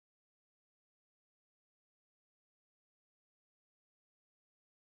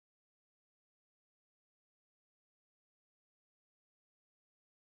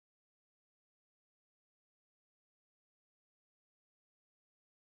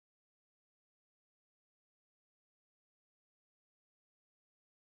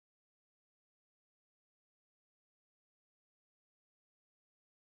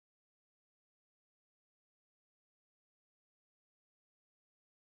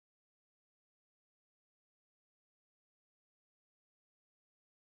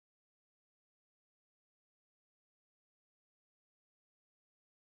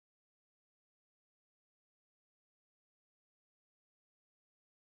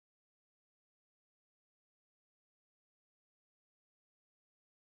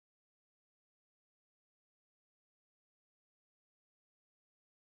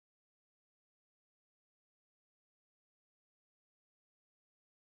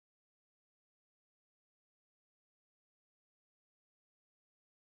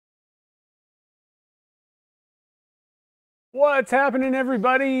What's happening,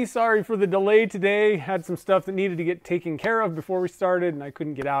 everybody? Sorry for the delay today. Had some stuff that needed to get taken care of before we started and I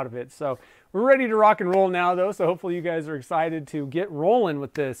couldn't get out of it. So we're ready to rock and roll now though. So hopefully you guys are excited to get rolling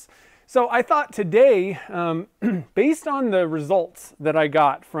with this. So I thought today, based on the results that I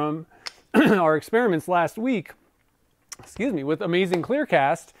got from our experiments last week, with Amazing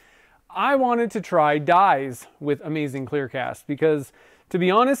Clearcast, I wanted to try dyes with Amazing Clearcast because, to be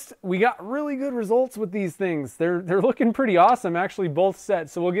honest, we got really good results with these things. They're looking pretty awesome, actually, both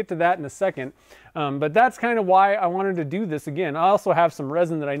sets. So we'll get to that in a second. But that's kind of why I wanted to do this again. I also have some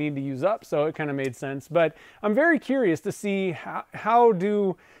resin that I need to use up, so it kind of made sense. But I'm very curious to see how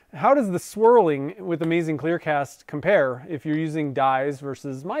does the swirling with Amazing Clearcast compare if you're using dyes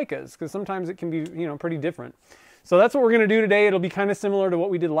versus micas, because sometimes it can be, pretty different. So that's what we're going to do today. It'll be kind of similar to what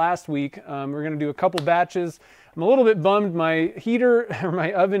we did last week. We're going to do a couple batches. I'm a little bit bummed. My heater or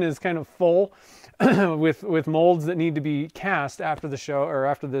my oven is kind of full with molds that need to be cast after the show or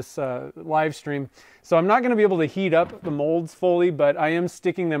after this live stream. So I'm not going to be able to heat up the molds fully, but I am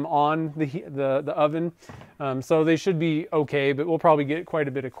sticking them on the oven. So they should be okay, but we'll probably get quite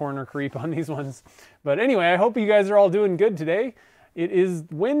a bit of corner creep on these ones. But anyway, I hope you guys are all doing good today. It is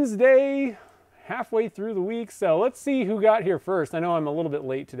Wednesday, halfway through the week, so let's see who got here first. I know I'm a little bit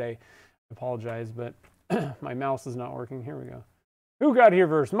late today. I apologize, but my mouse is not working. Here we go. Who got here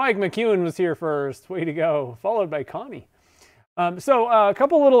first? Mike McEwen was here first. Way to go. Followed by Connie. So a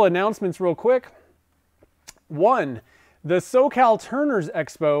couple little announcements real quick. One, the SoCal Turners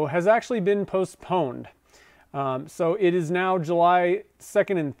Expo has actually been postponed. So it is now July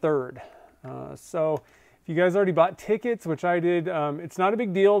 2nd and 3rd. So if you guys already bought tickets, which I did, it's not a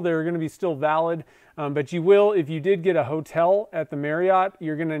big deal. They're going to be still valid. But you will, if you did get a hotel at the Marriott,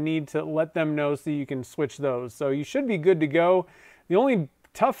 you're going to need to let them know so you can switch those. So you should be good to go. The only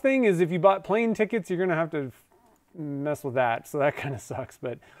tough thing is if you bought plane tickets, you're going to have to mess with that. So that kind of sucks.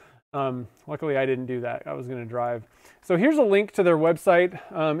 But luckily I didn't do that. I was going to drive. So here's a link to their website.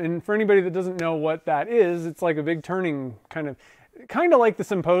 And for anybody that doesn't know what that is, it's like a big turning kind of like the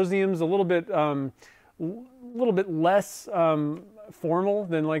symposiums, a little bit less formal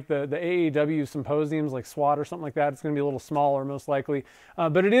than like the AAW symposiums like SWAT or something like that. It's going to be a little smaller most likely.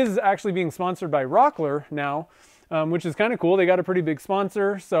 But it is actually being sponsored by Rockler now, which is kind of cool. They got a pretty big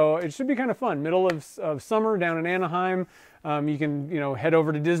sponsor, so it should be kind of fun. Middle of summer down in Anaheim. You can head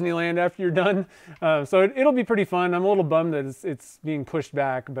over to Disneyland after you're done. So it'll be pretty fun. I'm a little bummed that it's being pushed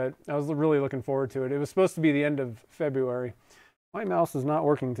back, but I was really looking forward to it. It was supposed to be the end of February. My mouse is not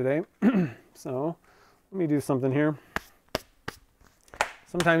working today, so let me do something here.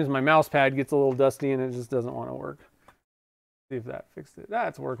 Sometimes my mouse pad gets a little dusty and it just doesn't want to work. See if that fixed it.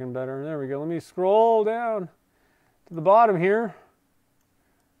 That's working better. There we go. Let me scroll down to the bottom here.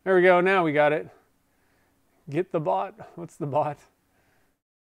 There we go. Now we got it. Get the bot. What's the bot?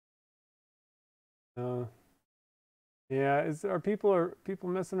 Yeah. Are people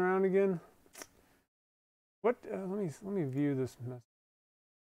messing around again? What? Let me view this mess.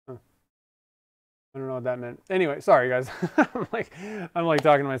 I don't know what that meant. Anyway, sorry guys. I'm like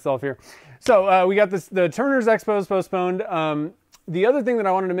talking to myself here. So we got the Turners Expo is postponed. The other thing that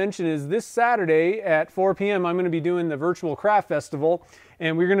I wanted to mention is this Saturday at 4 p.m. I'm going to be doing the virtual craft festival,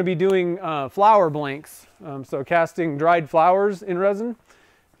 and we're going to be doing flower blanks. So casting dried flowers in resin.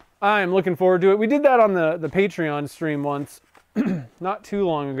 I'm looking forward to it. We did that on the Patreon stream once, not too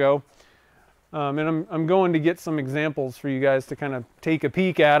long ago. And I'm going to get some examples for you guys to kind of take a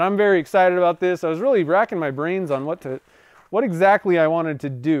peek at. I'm very excited about this. I was really racking my brains on what exactly I wanted to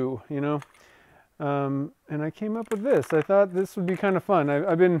do, and I came up with this. I thought this would be kind of fun.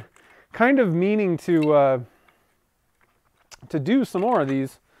 I've been kind of meaning to do some more of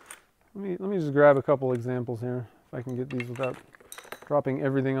these. Let me just grab a couple examples here, if I can get these without dropping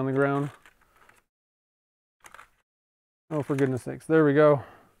everything on the ground. Oh, for goodness sakes. There we go.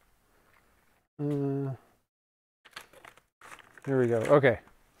 There we go. Okay.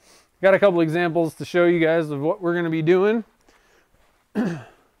 Got a couple examples to show you guys of what we're going to be doing. So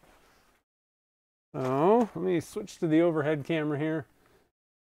let me switch to the overhead camera here.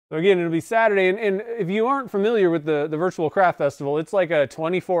 So again, it'll be Saturday. And if you aren't familiar with the Virtual Craft Festival, it's like a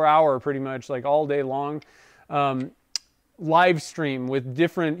 24-hour pretty much, like all day long live stream with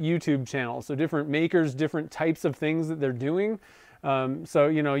different YouTube channels. So different makers, different types of things that they're doing. So,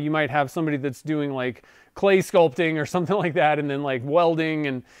 you might have somebody that's doing like clay sculpting or something like that, and then like welding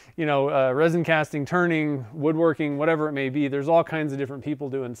and, resin casting, turning, woodworking, whatever it may be. There's all kinds of different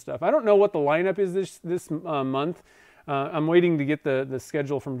people doing stuff. I don't know what the lineup is this month. I'm waiting to get the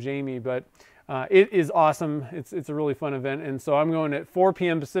schedule from Jamie, but it is awesome. It's a really fun event. And so I'm going at 4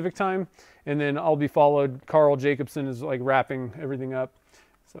 p.m. Pacific time, and then I'll be followed. Carl Jacobson is like wrapping everything up.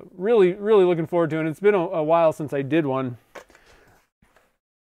 So really, really looking forward to it. And it's been a while since I did one.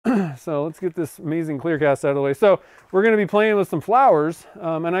 So let's get this amazing clear cast out of the way. So we're going to be playing with some flowers,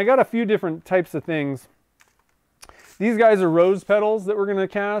 and I got a few different types of things. These guys are rose petals that we're going to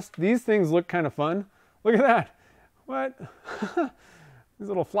cast. These things look kind of fun. Look at that. What? These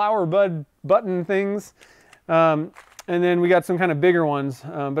little flower bud button things. And then we got some kind of bigger ones.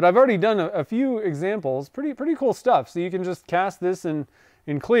 But I've already done a few examples. Pretty cool stuff. So you can just cast this in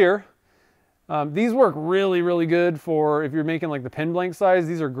clear. These work really, really good for if you're making like the pen blank size.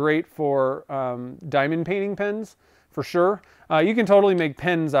 These are great for diamond painting pens for sure. You can totally make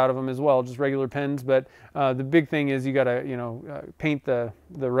pens out of them as well, just regular pens. But the big thing is you got to paint the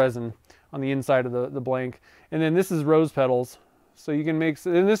resin on the inside of the blank. And then this is rose petals. So you can make,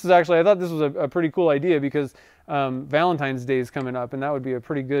 and this is actually, I thought this was a pretty cool idea because Valentine's Day is coming up, and that would be a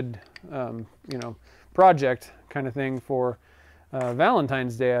pretty good project kind of thing for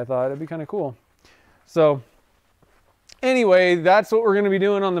Valentine's Day. I thought it'd be kind of cool. So anyway, that's what we're going to be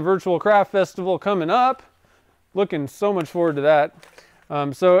doing on the Virtual Craft Festival coming up. Looking so much forward to that.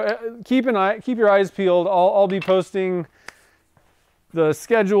 Keep your eyes peeled. I'll be posting the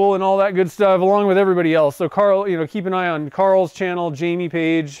schedule and all that good stuff along with everybody else. So Carl, keep an eye on Carl's channel, Jamie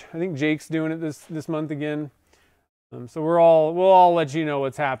Page. I think Jake's doing it this month again. So we'll all let you know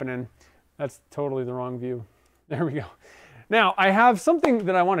what's happening. That's totally the wrong view. There we go. Now, I have something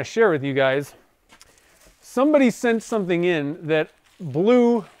that I want to share with you guys. Somebody sent something in that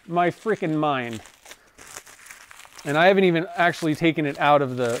blew my freaking mind. And I haven't even actually taken it out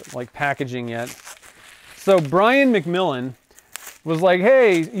of the packaging yet. So Brian McMillan was like,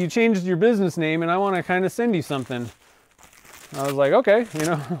 hey, you changed your business name and I want to kind of send you something. I was like, okay,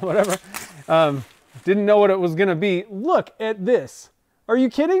 whatever. Didn't know what it was going to be. Look at this. Are you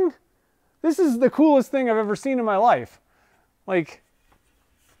kidding? This is the coolest thing I've ever seen in my life. Like,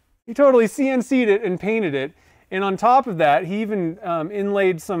 he totally CNC'd it and painted it. And on top of that, he even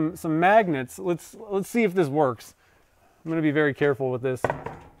inlaid some magnets. Let's see if this works. I'm going to be very careful with this.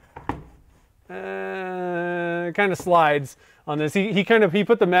 It kind of slides on this. He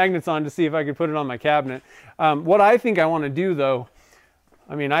put the magnets on to see if I could put it on my cabinet. What I think I want to do though,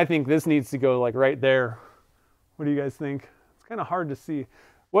 I think this needs to go like right there. What do you guys think? It's kind of hard to see.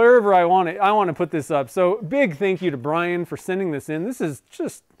 Wherever I want it, I want to put this up. So big thank you to Brian for sending this in.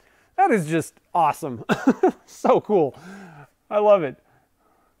 That is just awesome. So cool. I love it.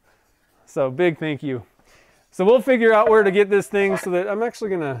 So big thank you. So we'll figure out where to get this thing so that I'm actually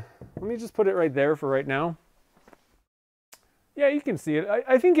gonna, let me just put it right there for right now. Yeah, you can see it.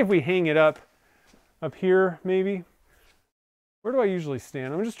 I think if we hang it up here, maybe. Where do I usually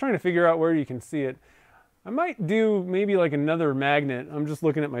stand? I'm just trying to figure out where you can see it. I might do maybe like another magnet. I'm just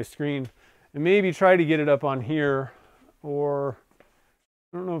looking at my screen and maybe try to get it up on here, or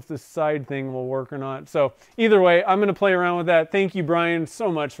I don't know if this side thing will work or not. So either way, I'm going to play around with that. Thank you, Brian,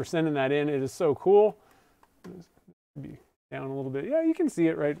 so much for sending that in. It is so cool. Be down a little bit. Yeah, you can see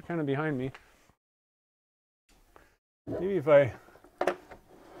it right kind of behind me. Maybe if I'm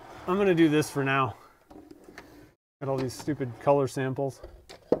going to do this for now. Got all these stupid color samples.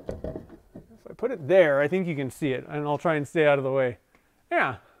 If I put it there, I think you can see it, and I'll try and stay out of the way.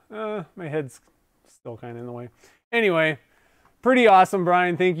 Yeah, my head's still kind of in the way. Anyway, pretty awesome,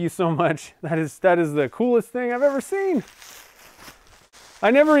 Brian. Thank you so much. That is the coolest thing I've ever seen.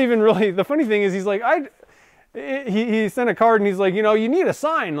 I never even really, the funny thing is he's like, he sent a card and he's like, you need a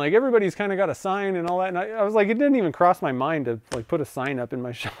sign. Like everybody's kind of got a sign and all that. And I was like, it didn't even cross my mind to put a sign up in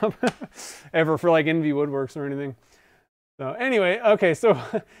my shop ever for Envy Woodworks or anything. So anyway, okay, so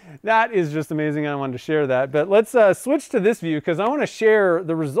that is just amazing. I wanted to share that. But let's switch to this view because I want to share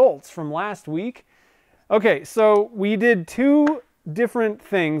the results from last week. Okay, so we did 2 different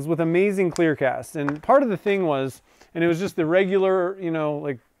things with amazing Clearcast. And part of the thing was, and it was just the regular,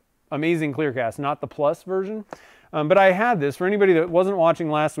 amazing Clearcast, not the plus version. But I had this, for anybody that wasn't watching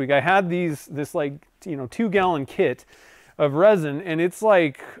last week, I had this 2-gallon kit of resin, and it's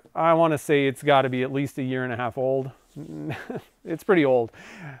I want to say it's got to be at least 1.5 years old. It's pretty old.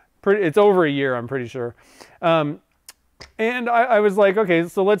 It's over 1 year, I'm pretty sure. And I was like, okay,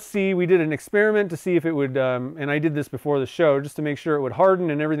 so let's see. We did an experiment to see if it would, and I did this before the show just to make sure it would harden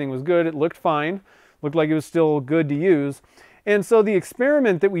and everything was good. It looked fine. Looked like it was still good to use. And so the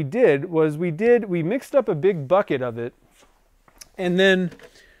experiment that we did was we mixed up a big bucket of it. And then,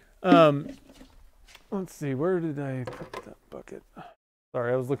 let's see, where did I put that bucket?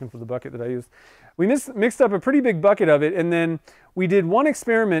 Sorry, I was looking for the bucket that I used. we mixed up a pretty big bucket of it, and then we did one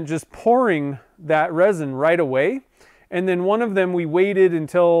experiment just pouring that resin right away. And then one of them we waited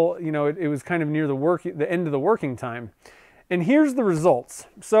until, you know, it was kind of near the end of the working time. And here's the results.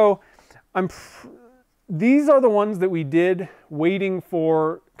 So these are the ones that we did waiting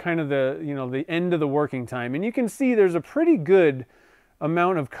for kind of the, you know, the end of the working time. And you can see there's a pretty good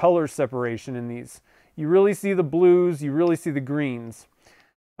amount of color separation in these. You really see the blues, you really see the greens.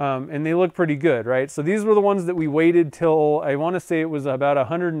 And they look pretty good, right? So these were the ones that we waited till, I want to say it was about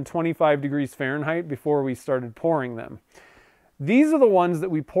 125 degrees Fahrenheit before we started pouring them. These are the ones that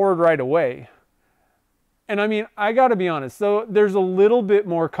we poured right away. And I mean, I got to be honest, so there's a little bit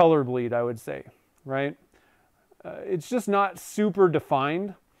more color bleed, I would say, right? It's just not super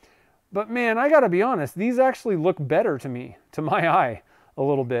defined. But man, I got to be honest, these actually look better to me, to my eye, a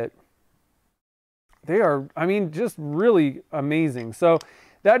little bit. They are, I mean, just really amazing. So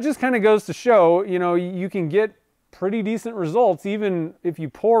that just kind of goes to show, you know, you can get pretty decent results even if you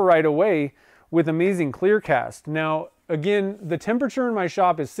pour right away with amazing clear cast. Now, again, the temperature in my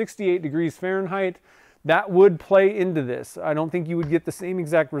shop is 68 degrees Fahrenheit. That would play into this. I don't think you would get the same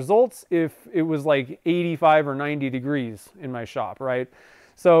exact results if it was like 85 or 90 degrees in my shop, right?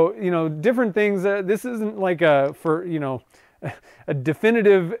 So, you know, different things. This isn't like a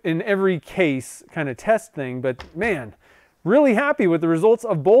definitive in every case kind of test thing, but man, really happy with the results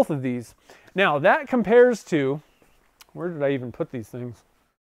of both of these. Now that compares to, where did I even put these things?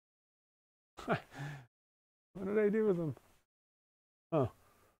 What did I do with them? Oh.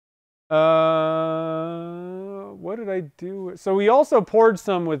 What did I do? So we also poured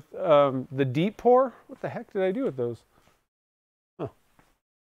some with the deep pour. What the heck did I do with those?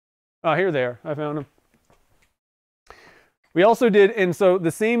 Oh, here they are. I found them. We also did, and so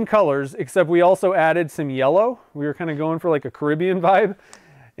the same colors, except we also added some yellow. We were kind of going for like a Caribbean vibe.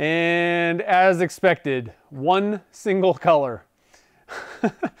 And as expected, one single color.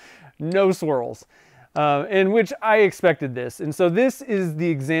 No swirls. In which I expected this. And so this is the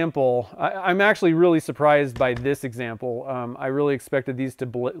example. I'm actually really surprised by this example. I really expected these to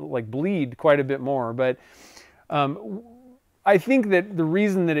bleed quite a bit more. But I think that the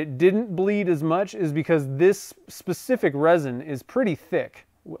reason that it didn't bleed as much is because this specific resin is pretty thick,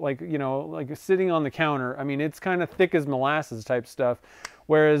 like, you know, like sitting on the counter. I mean, it's kind of thick as molasses type stuff.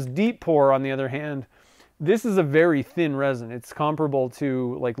 Whereas deep pour, on the other hand, this is a very thin resin. It's comparable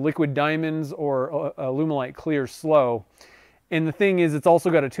to like liquid diamonds or Alumilite Clear Slow. And the thing is, it's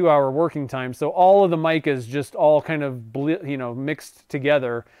also got a 2-hour working time. So all of the micas just all kind of, you know, mixed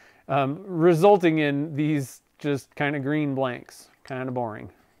together, resulting in these just kind of green blanks. Kind of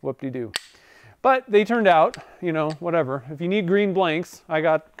boring. Whoop-de-doo. But they turned out, you know, whatever. If you need green blanks, I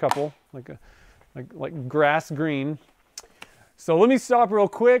got a couple, like grass green. So let me stop real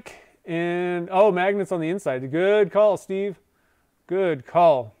quick. And, oh, magnets on the inside. Good call, Steve. Good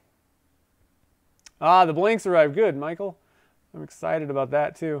call. Ah, the blanks arrived. Good, Michael. I'm excited about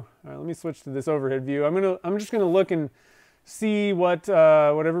that too. All right, let me switch to this overhead view. I'm just gonna look and see what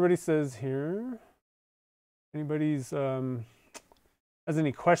everybody says here. Anybody's has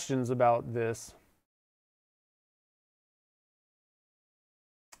any questions about this?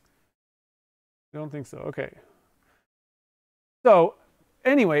 I don't think so. Okay. So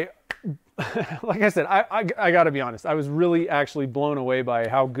anyway, like I said, I got to be honest. I was really actually blown away by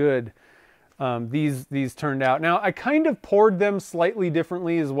how good these turned out. Now, I kind of poured them slightly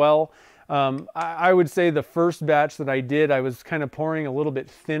differently as well. I would say the first batch that I did, I was kind of pouring a little bit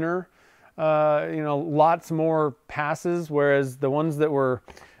thinner. You know, lots more passes, whereas the ones that were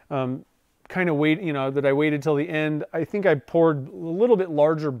kind of that I waited till the end, I think I poured a little bit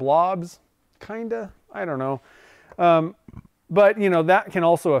larger blobs, kinda. I don't know. But, you know, that can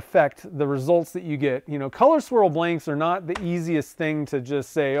also affect the results that you get. You know, color swirl blanks are not the easiest thing to just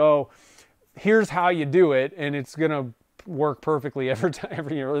say, oh, here's how you do it, and it's going to work perfectly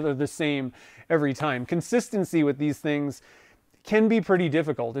every year, or the same every time. Consistency with these things can be pretty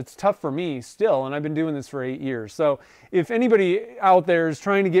difficult. It's tough for me still, and I've been doing this for 8 years. So if anybody out there is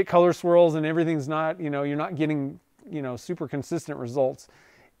trying to get color swirls and everything's not, you know, you're not getting, you know, super consistent results,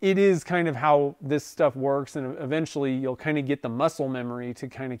 it is kind of how this stuff works, and eventually you'll kind of get the muscle memory to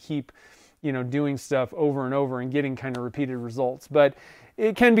kind of keep, you know, doing stuff over and over and getting kind of repeated results. But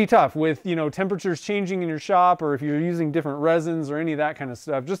it can be tough with, you know, temperatures changing in your shop, or if you're using different resins or any of that kind of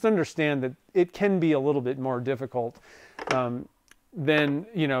stuff. Just understand that it can be a little bit more difficult than,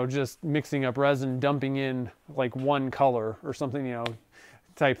 you know, just mixing up resin, dumping in like one color or something, you know,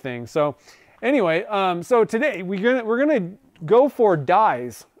 type thing. So anyway, so today we're gonna go for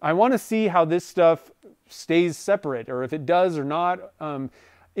dyes. I want to see how this stuff stays separate, or if it does or not.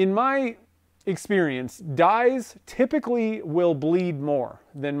 In my experience, dyes typically will bleed more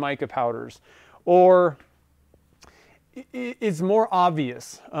than mica powders, or it's more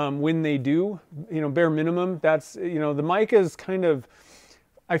obvious when they do, bare minimum. That's, the mica is kind of,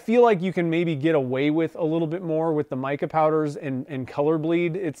 I feel like you can maybe get away with a little bit more with the mica powders and color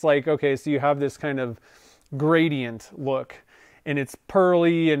bleed. It's like, okay, so you have this kind of gradient look, and it's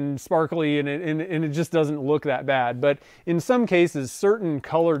pearly and sparkly, and it just doesn't look that bad. But in some cases, certain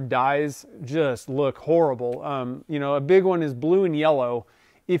colored dyes just look horrible. A big one is blue and yellow.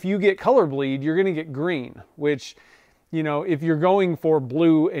 If you get color bleed, you're gonna get green, which, if you're going for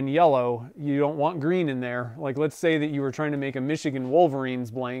blue and yellow, you don't want green in there. Like, let's say that you were trying to make a Michigan Wolverines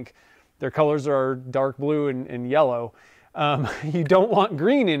blank. Their colors are dark blue and yellow. You don't want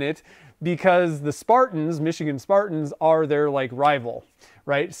green in it because the Spartans, Michigan Spartans, are their like rival,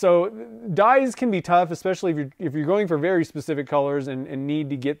 right? So dyes can be tough, especially if you're going for very specific colors and need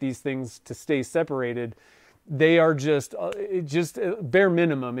to get these things to stay separated. They are just bare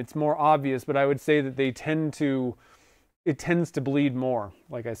minimum. It's more obvious, but I would say that it tends to bleed more,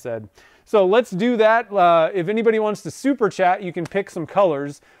 like I said. So let's do that. If anybody wants to super chat, you can pick some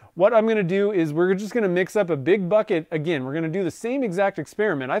colors. What I'm gonna do is we're just gonna mix up a big bucket. Again, we're gonna do the same exact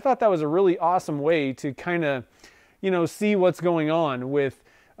experiment. I thought that was a really awesome way to kind of, see what's going on with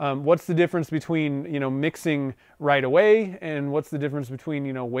what's the difference between, mixing right away, and what's the difference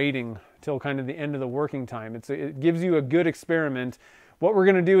between, waiting till kind of the end of the working time. It gives you a good experiment. What we're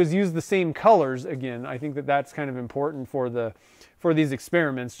going to do is use the same colors again. I think that that's kind of important for these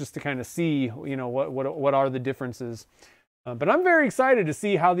experiments, just to kind of see, what are the differences. But I'm very excited to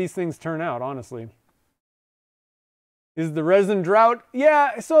see how these things turn out, honestly. Is the resin drought?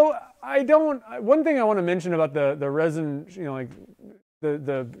 Yeah, so one thing I want to mention about the resin, like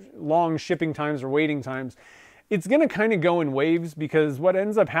the long shipping times or waiting times, it's going to kind of go in waves, because what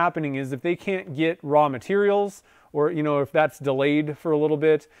ends up happening is if they can't get raw materials, or, if that's delayed for a little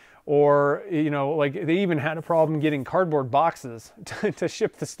bit, or, like they even had a problem getting cardboard boxes to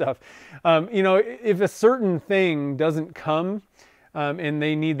ship the stuff. If a certain thing doesn't come and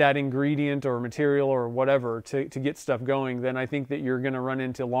they need that ingredient or material or whatever to get stuff going, then I think that you're going to run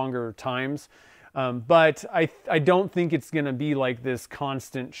into longer times. But I don't think it's going to be like this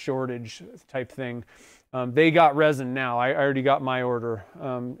constant shortage type thing. They got resin now. I already got my order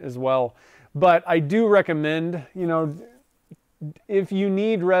as well. But I do recommend, if you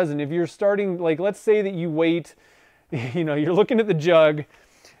need resin, if you're starting, like, let's say that you wait, you're looking at the jug.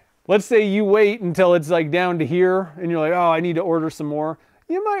 Let's say you wait until it's like down to here and you're like, oh, I need to order some more.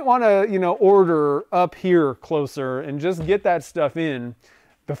 You might want to, order up here closer and just get that stuff in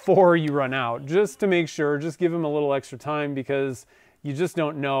before you run out, just to make sure. Just give them a little extra time, because you just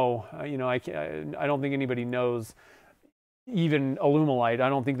don't know. I don't think anybody knows. Even Alumilite, I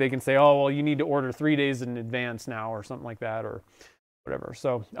don't think they can say, oh, well, you need to order 3 days in advance now, or something like that, or whatever.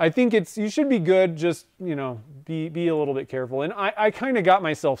 So I think you should be good. Just, be a little bit careful. And I kind of got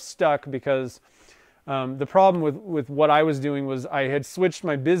myself stuck, because the problem with what I was doing was I had switched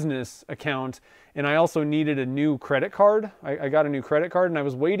my business account, and I also needed a new credit card. I got a new credit card, and I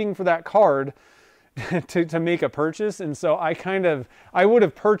was waiting for that card to make a purchase. And so I would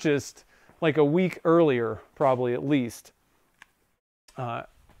have purchased like a week earlier, probably, at least.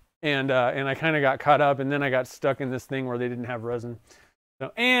 And I kind of got caught up, and then I got stuck in this thing where they didn't have resin.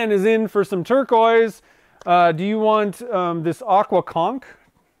 So Anne is in for some turquoise. Do you want this aqua conch?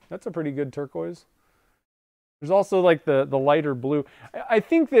 That's a pretty good turquoise. There's also like the lighter blue. I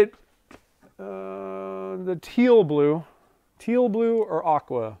think that the teal blue or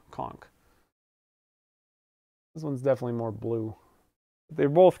aqua conch. This one's definitely more blue. They're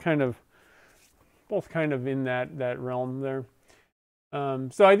both kind of in that realm there.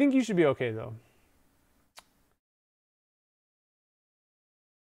 So I think you should be okay, though.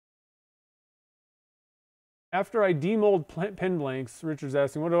 After I demold pen blanks, Richard's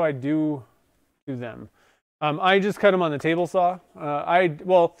asking, what do I do to them? I just cut them on the table saw. I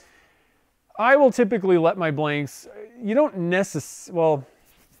will typically let my blanks,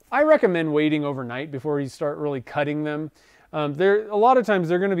 I recommend waiting overnight before you start really cutting them. A lot of times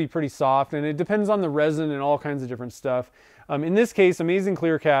they're going to be pretty soft, and it depends on the resin and all kinds of different stuff. In this case, Amazing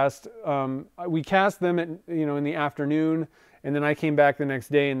Clear Cast, we cast them in the afternoon, and then I came back the next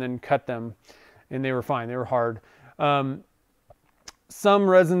day and then cut them, and they were fine. They were hard. Some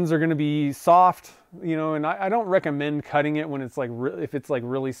resins are going to be soft, and I don't recommend cutting it when it's like if it's like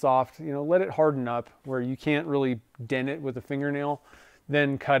really soft. Let it harden up where you can't really dent it with a fingernail,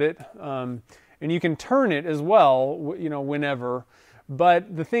 then cut it. And you can turn it as well, whenever.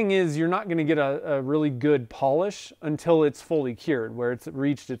 But the thing is, you're not going to get a really good polish until it's fully cured, where it's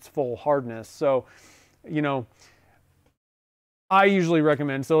reached its full hardness. So, you know, I usually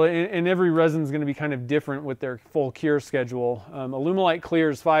recommend, so, and every resin is going to be kind of different with their full cure schedule. Alumilite clear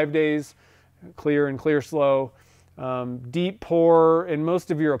is 5 days, clear and clear slow. Deep pour, and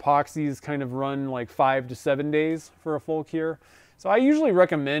most of your epoxies kind of run like 5 to 7 days for a full cure. So I usually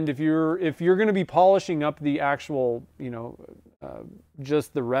recommend, if you're going to be polishing up the actual, you know,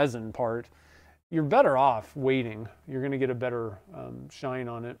 just the resin part, you're better off waiting. You're going to get a better shine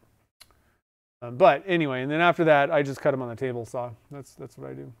on it. But anyway, and then after that, I just cut them on the table saw. That's what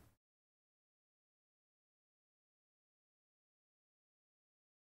I do.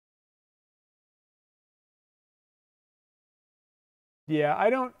 Yeah,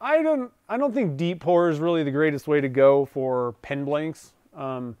 I don't think deep pour is really the greatest way to go for pen blanks.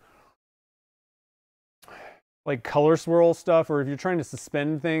 Like color swirl stuff, or if you're trying to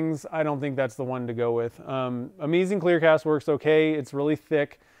suspend things, I don't think that's the one to go with. Amazing Clear Cast works okay. It's really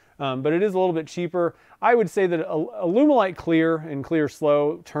thick. But it is a little bit cheaper. I would say that Alumilite Clear and Clear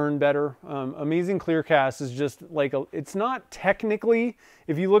Slow turn better. Amazing Clear Cast is just like, it's not technically,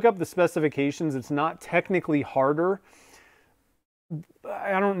 if you look up the specifications, it's not technically harder.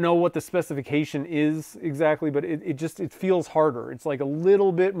 I don't know what the specification is exactly, but it feels harder. It's like a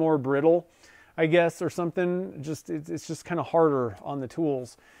little bit more brittle, I guess, or something. It's just kind of harder on the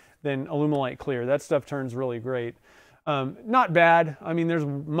tools than Alumilite Clear. That stuff turns really great. Not bad. I mean, there's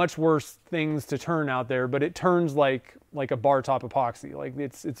much worse things to turn out there, but it turns like a bar top epoxy. Like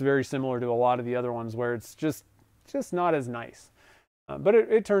it's very similar to a lot of the other ones where it's just not as nice. But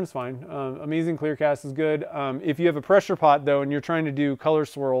it turns fine. Amazing Clear Cast is good. If you have a pressure pot though, and you're trying to do color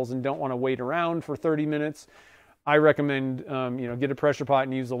swirls and don't want to wait around for 30 minutes, I recommend, you know, get a pressure pot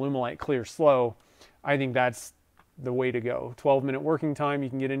and use Alumilite Clear Slow. I think that's the way to go. 12-minute working time. You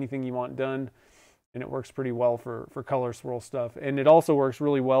can get anything you want done. And it works pretty well for color swirl stuff. And it also works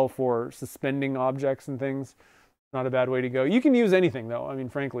really well for suspending objects and things. Not a bad way to go. You can use anything though. I mean,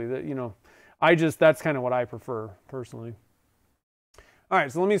 frankly, you know, that's kind of what I prefer personally. All right,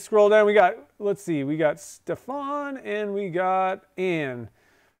 so let me scroll down. Let's see, we got Stefan and we got Anne.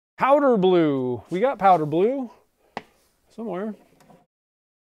 Powder blue. We got powder blue somewhere.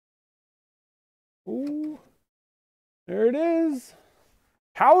 Ooh, there it is.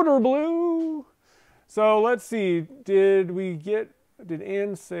 Powder blue. So let's see, did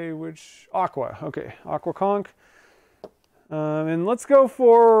Ann say which? Aqua, okay, Aqua Conch. And let's go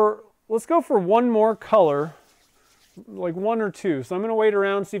for one more color, like one or two. So I'm gonna wait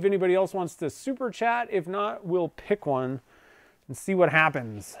around, see if anybody else wants to super chat. If not, we'll pick one and see what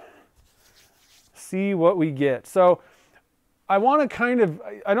happens. See what we get. So I wanna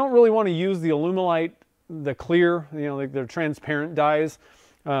I don't really wanna use the Alumilite, the clear, you know, like they're transparent dyes.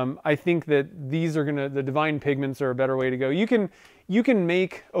 I think that these are the divine pigments are a better way to go. You can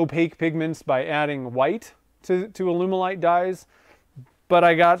make opaque pigments by adding white to Alumilite dyes, but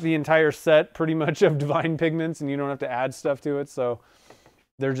I got the entire set pretty much of divine pigments and you don't have to add stuff to it, so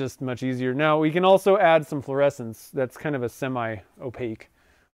they're just much easier. Now we can also add some fluorescence. That's kind of a semi-opaque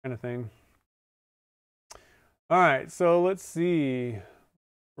kind of thing. All right, so let's see.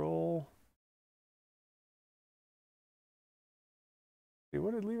 Roll.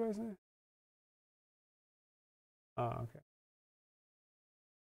 What did Levi say? Oh, okay.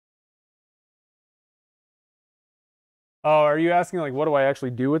 Oh, are you asking like what do I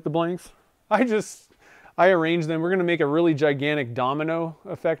actually do with the blanks? I arrange them. We're gonna make a really gigantic domino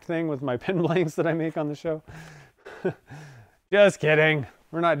effect thing with my pen blanks that I make on the show. Just kidding.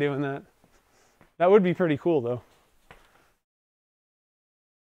 We're not doing that. That would be pretty cool though.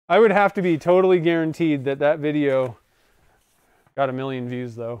 I would have to be totally guaranteed that video got 1 million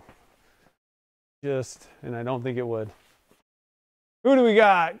views though. And I don't think it would. Who do we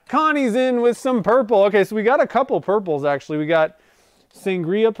got? Connie's in with some purple. Okay, so we got a couple purples actually. We got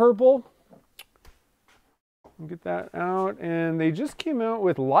Sangria purple. Get that out. And they just came out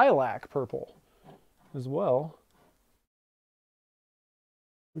with lilac purple as well,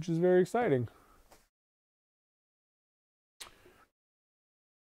 which is very exciting.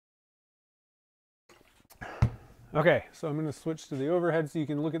 Okay, so I'm going to switch to the overhead so you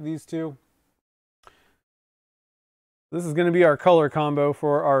can look at these two. This is going to be our color combo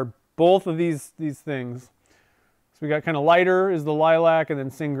for both of these things. So we got kind of lighter is the lilac, and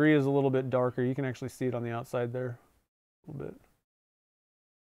then Sangria is a little bit darker. You can actually see it on the outside there a little bit.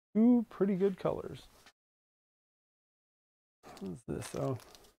 Two pretty good colors. What's this?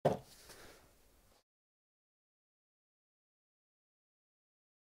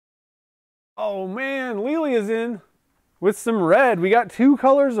 Oh man, Lily is in. with some red. We got 2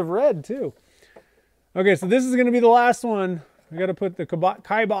 colors of red too. Okay, so this is going to be the last one. I got to put the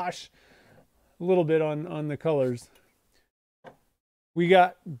kibosh a little bit on the colors. We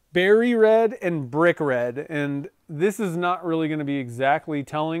got berry red and brick red, and this is not really going to be exactly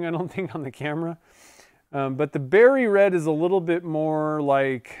telling, I don't think, on the camera. But the berry red is a little bit more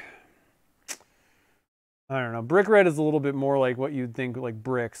like, I don't know, brick red is a little bit more like what you'd think like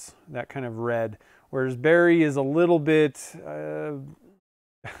bricks, that kind of red. Whereas berry is a little bit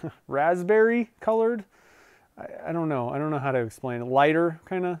raspberry colored. I don't know. I don't know how to explain it. Lighter,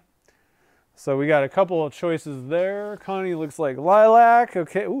 kind of. So we got a couple of choices there. Connie looks like lilac.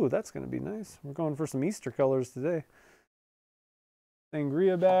 Okay. Ooh, that's going to be nice. We're going for some Easter colors today.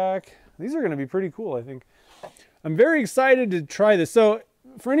 Sangria back. These are going to be pretty cool, I think. I'm very excited to try this. So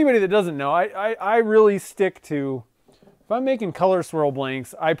for anybody that doesn't know, I really stick to, if I'm making color swirl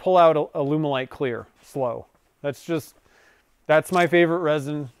blanks, I pull out a Lumelite Clear Slow. That's my favorite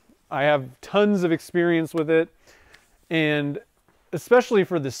resin. I have tons of experience with it. And especially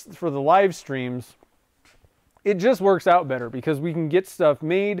for the live streams, it just works out better because we can get stuff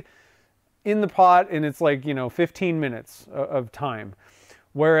made in the pot and it's like, 15 minutes of time.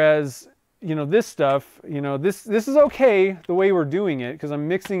 Whereas, this stuff, this is okay the way we're doing it because I'm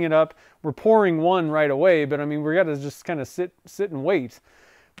mixing it up. We're pouring one right away, but I mean, we got to just kind of sit and wait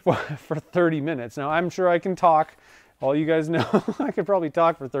for 30 minutes. Now, I'm sure I can talk. All you guys know, I could probably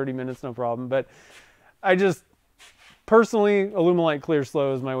talk for 30 minutes, no problem. But personally, Lumelite Clear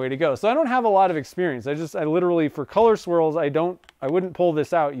Slow is my way to go. So I don't have a lot of experience. I literally, for color swirls, I wouldn't pull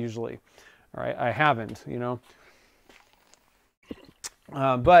this out usually. All right, I haven't,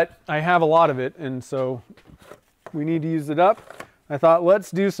 but I have a lot of it, and so we need to use it up. I thought, let's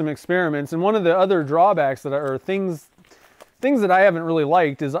do some experiments. And one of the other drawbacks things that I haven't really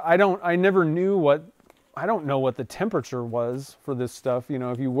liked is I don't know what the temperature was for this stuff,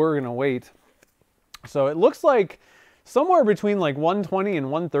 if you were going to wait. So it looks like somewhere between like 120 and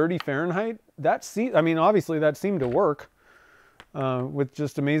 130 Fahrenheit. Obviously that seemed to work with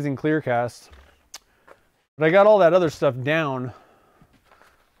just amazing clear cast. But I got all that other stuff down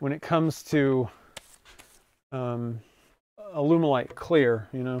when it comes to Lumelite Clear,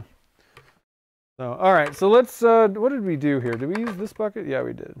 So, all right, so let's, what did we do here? Did we use this bucket? Yeah,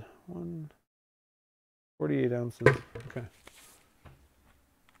 we did. 48 ounces, okay.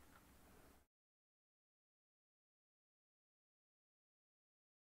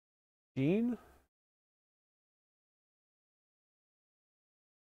 Jean?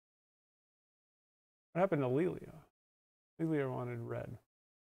 What happened to Lelia? Lelia wanted red.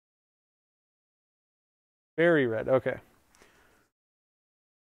 Very red, okay.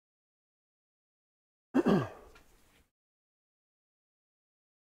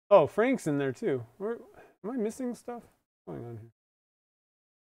 Oh, Frank's in there too. Am I missing stuff? What's going on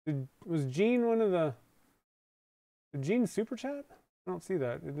here? Was Jean one of the... Did Jean super chat? I don't see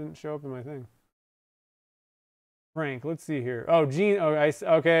that. It didn't show up in my thing. Frank, let's see here. Oh, Jean. Oh,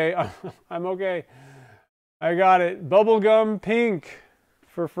 okay. I'm okay. I got it. Bubblegum pink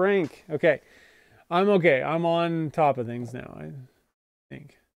for Frank. Okay. I'm okay. I'm on top of things now, I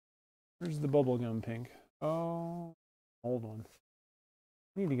think. Where's the bubblegum pink? Oh, old one.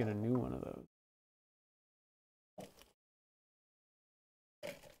 I need to get a new one of those.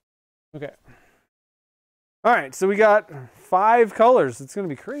 Okay. All right, so we got 5 colors. It's going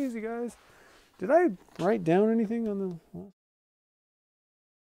to be crazy, guys. Did I write down anything on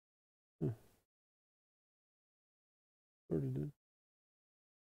the... Already did.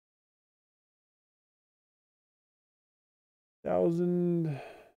 1,000...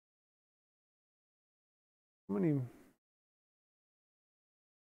 How many...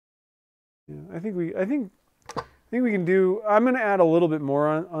 Yeah, I think we can do... I'm going to add a little bit more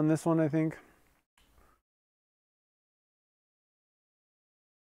on this one, I think.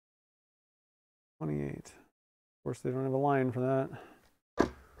 Of course, they don't have a line for that.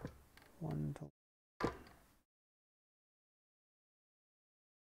 1 to...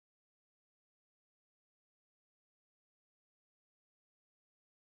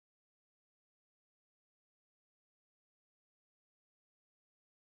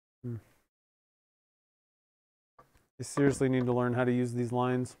 I seriously need to learn how to use these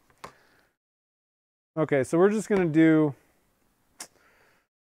lines. Okay, so we're just going to do...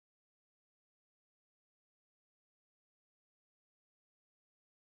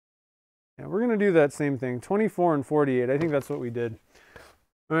 Yeah, we're going to do that same thing, 24 and 48. I think that's what we did.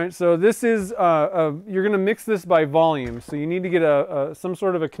 All right, so this is, you're going to mix this by volume. So you need to get some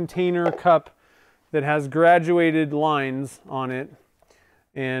sort of a container cup that has graduated lines on it.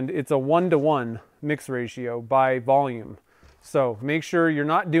 and it's a 1-to-1 mix ratio by volume. So make sure you're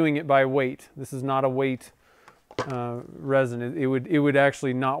not doing it by weight. This is not a weight resin. It would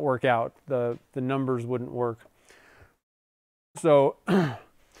actually not work out. The numbers wouldn't work. So,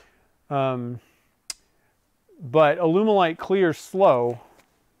 but Alumilite Clear Slow,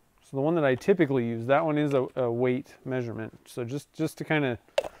 so the one that I typically use, that one is a weight measurement. So just to kind of,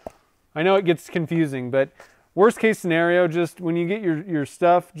 I know it gets confusing, but worst case scenario, just when you get your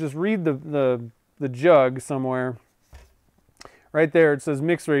stuff, just read the jug somewhere. Right there it says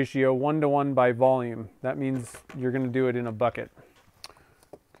mix ratio 1-to-1 by volume. That means you're going to do it in a bucket.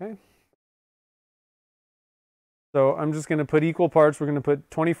 Okay. So I'm just going to put equal parts. We're going to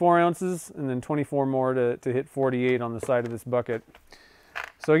put 24 ounces and then 24 more to hit 48 on the side of this bucket.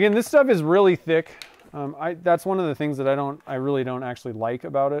 So again, this stuff is really thick. That's one of the things that I really don't actually like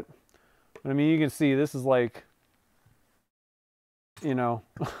about it. But I mean, you can see this is like, you know,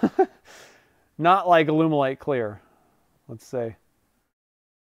 not like Alumilite Clear, let's say.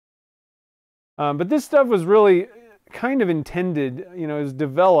 But this stuff was really kind of intended, you know, is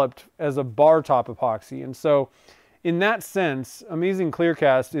developed as a bar top epoxy. And so in that sense, Amazing Clear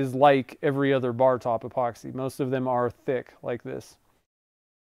Cast is like every other bar top epoxy. Most of them are thick like this.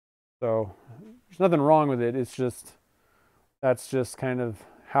 So there's nothing wrong with it. It's just, that's just kind of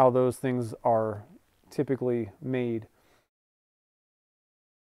how those things are typically made.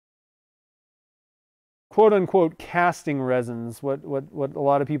 Quote unquote casting resins, what a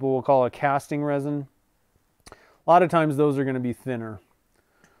lot of people will call a casting resin. A lot of times those are going to be thinner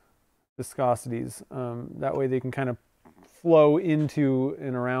viscosities. That way they can kind of flow into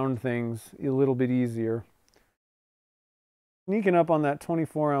and around things a little bit easier. Sneaking up on that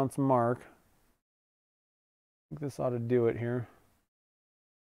 24 ounce mark. I think this ought to do it here.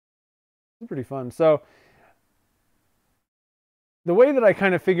 It's pretty fun. So the way that I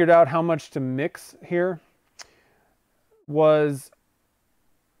kind of figured out how much to mix here was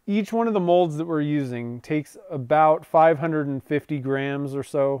each one of the molds that we're using takes about 550 grams or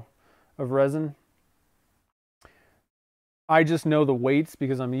so of resin. I just know the weights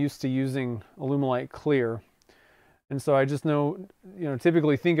because I'm used to using Alumilite Clear. And so I just know, you know,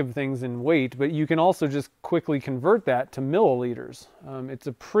 typically think of things in weight, but you can also just quickly convert that to milliliters. It's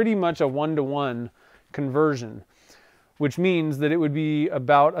pretty much a 1-to-1 conversion, which means that it would be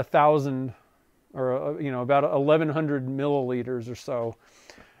about 1,000 or, you know, about 1,100 milliliters or so.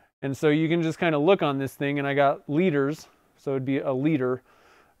 And so you can just kind of look on this thing, and I got liters, so it'd be a liter.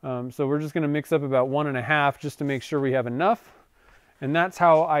 So we're just going to mix up about 1.5 just to make sure we have enough. And that's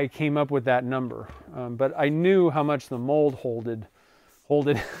how I came up with that number. But I knew how much the mold holded.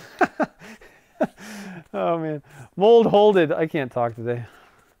 Oh man, mold holded. I can't talk today.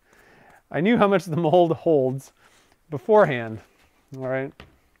 I knew how much the mold holds beforehand. All right.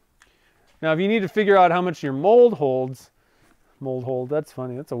 Now, if you need to figure out how much your mold holds, that's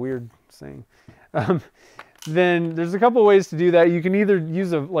funny. That's a weird saying. Then there's a couple ways to do that. You can either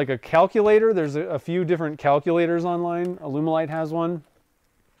use like a calculator. There's a few different calculators online. Alumilite has one.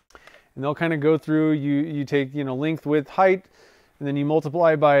 And they'll kind of go through, you take, you know, length, width, height, and then you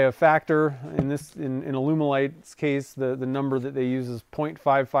multiply by a factor. In Alumilite's case, the number that they use is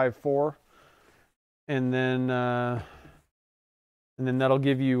 0.554. And then that'll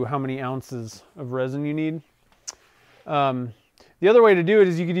give you how many ounces of resin you need. The other way to do it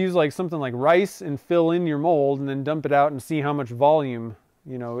is you could use like something like rice and fill in your mold and then dump it out and see how much volume,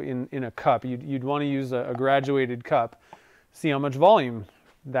 you know, in a cup. You'd want to use a graduated cup, see how much volume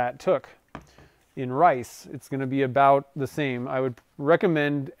that took. In rice, it's going to be about the same. I would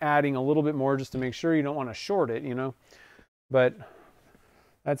recommend adding a little bit more just to make sure you don't want to short it, you know. But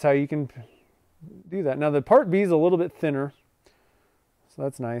that's how you can do that. Now the part B is a little bit thinner, so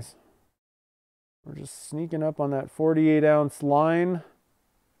that's nice. We're just sneaking up on that 48 ounce line.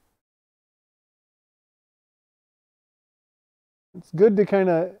 It's good to kind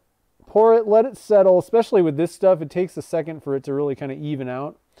of pour it, let it settle, especially with this stuff. It takes a second for it to really kind of even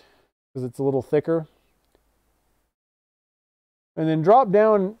out because it's a little thicker. And then drop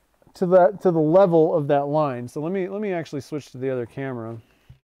down to the level of that line. So let me actually switch to the other camera,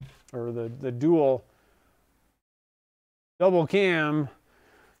 or the double cam.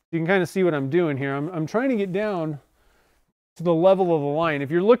 You can kind of see what I'm doing here. I'm trying to get down to the level of the line. If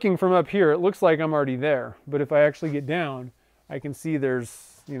you're looking from up here, it looks like I'm already there. But if I actually get down, I can see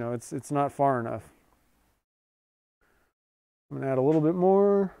there's, you know, it's not far enough. I'm going to add a little bit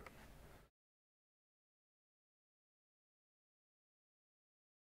more.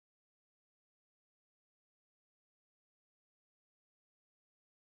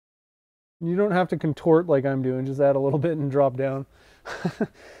 You don't have to contort like I'm doing. Just add a little bit and drop down.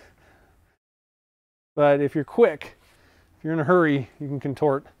 But if you're quick, if you're in a hurry, you can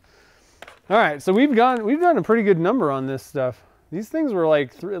contort. All right, so we've done a pretty good number on this stuff. These things were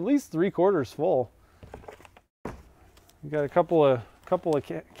like at least 3/4 full. We got a couple of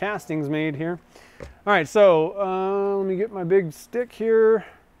castings made here. All right, so let me get my big stick here.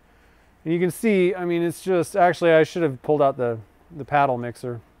 And you can see, I mean, it's just, actually I should have pulled out the paddle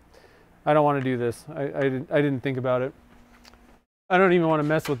mixer. I don't want to do this. I didn't think about it. I don't even want to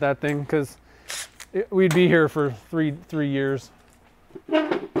mess with that thing because we'd be here for three years.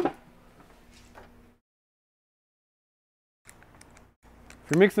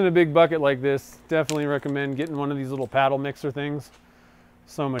 If you're mixing a big bucket like this, definitely recommend getting one of these little paddle mixer things.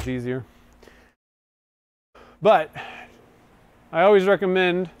 So much easier. But I always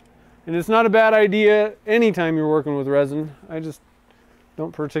recommend, and it's not a bad idea anytime you're working with resin. I just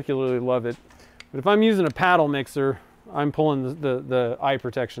don't particularly love it. But if I'm using a paddle mixer, I'm pulling the eye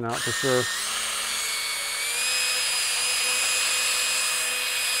protection out for sure.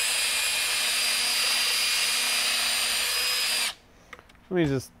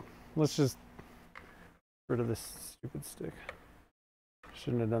 Let's just get rid of this stupid stick.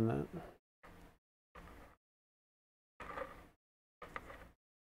 Shouldn't have done that.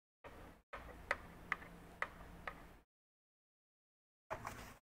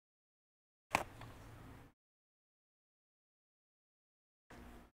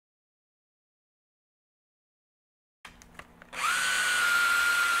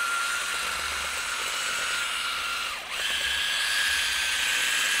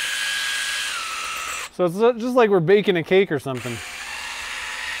 So it's just like we're baking a cake or something.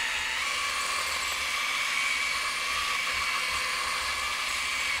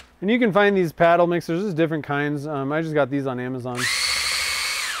 And you can find these paddle mixers, there's different kinds. I just got these on Amazon.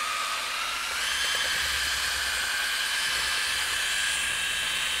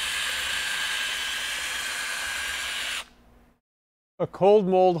 A cold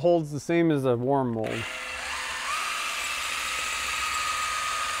mold holds the same as a warm mold.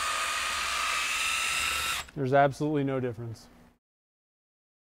 There's absolutely no difference.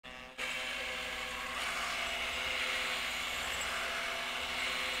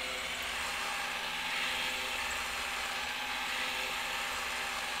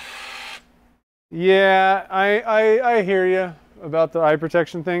 Yeah, I hear you about the eye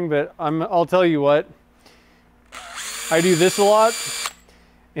protection thing, but I'll tell you what. I do this a lot,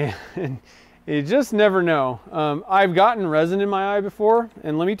 and you just never know. I've gotten resin in my eye before,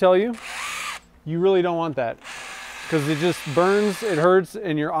 and let me tell you, you really don't want that because it just burns, it hurts,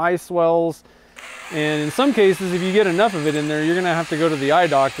 and your eye swells. And in some cases, if you get enough of it in there, you're gonna have to go to the eye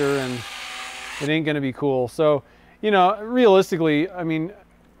doctor, and it ain't gonna be cool. So, you know, realistically, I mean,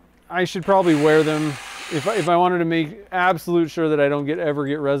 I should probably wear them if I wanted to make absolute sure that I don't ever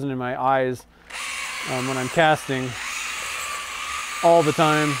get resin in my eyes when I'm casting all the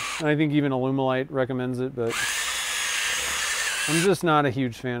time. And I think even Alumilite recommends it, but I'm just not a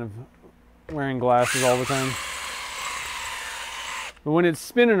huge fan of wearing glasses all the time. But when it's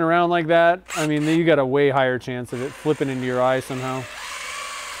spinning around like that, I mean, you got a way higher chance of it flipping into your eye somehow.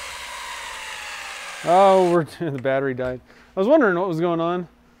 Oh, the battery died. I was wondering what was going on.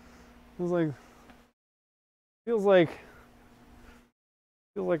 I was like, feels like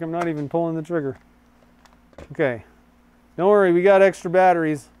I'm not even pulling the trigger. Okay, don't worry, we got extra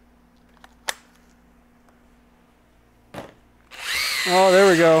batteries. Oh,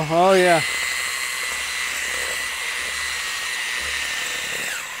 there we go. Oh yeah.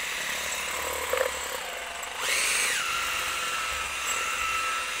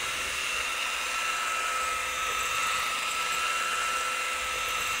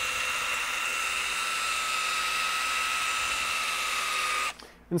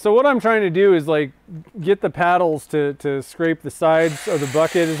 And so what I'm trying to do is like get the paddles to scrape the sides of the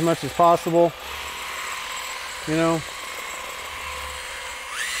bucket as much as possible, you know,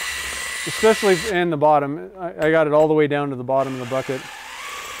 especially in the bottom. I got it all the way down to the bottom of the bucket,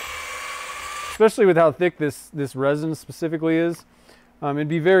 especially with how thick this resin specifically is. It'd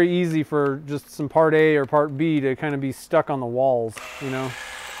be very easy for just some part A or part B to kind of be stuck on the walls, you know,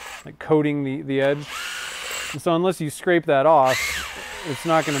 like coating the edge. And so unless you scrape that off, it's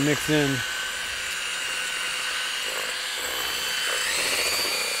not going to mix in.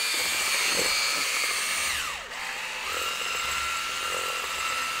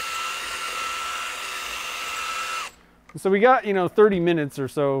 So we got, you know, 30 minutes or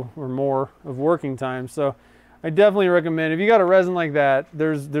so or more of working time. So I definitely recommend, if you got a resin like that,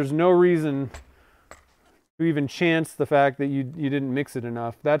 there's no reason to even chance the fact that you didn't mix it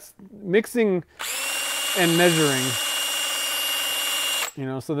enough. That's mixing and measuring You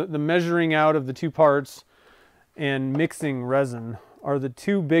know, so the measuring out of the two parts and mixing resin are the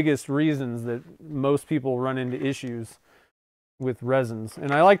two biggest reasons that most people run into issues with resins.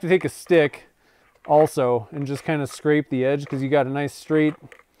 And I like to take a stick also and just kind of scrape the edge, because you got a nice straight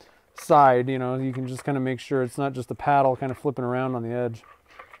side, you know, you can just kind of make sure it's not just a paddle kind of flipping around on the edge.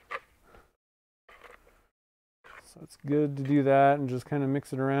 So it's good to do that and just kind of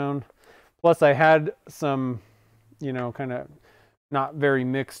mix it around. Plus I had some, you know, kind of not very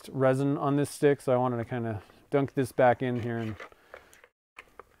mixed resin on this stick, so I wanted to kind of dunk this back in here and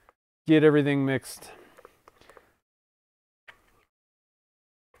get everything mixed.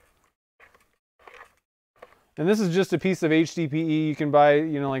 And this is just a piece of HDPE. You can buy,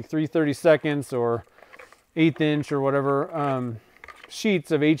 you know, like 3/32 or 1/8 inch or whatever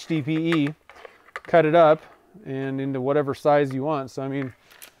sheets of HDPE, cut it up and into whatever size you want. So I mean,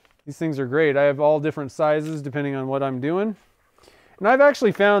 these things are great. I have all different sizes depending on what I'm doing. And I've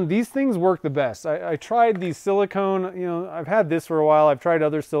actually found these things work the best. I tried these silicone, you know, I've had this for a while. I've tried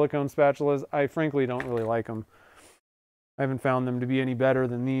other silicone spatulas. I frankly don't really like them. I haven't found them to be any better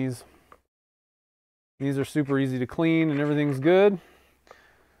than these. These are super easy to clean and everything's good.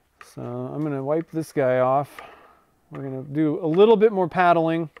 So I'm gonna wipe this guy off. We're gonna do a little bit more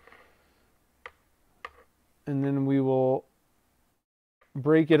paddling, and then we will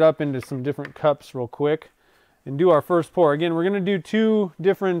break it up into some different cups real quick and do our first pour. Again, we're going to do two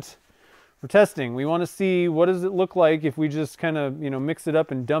different for testing. We want to see what does it look like if we just kind of, you know, mix it up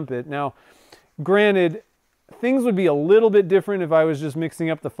and dump it. Now, granted, things would be a little bit different if I was just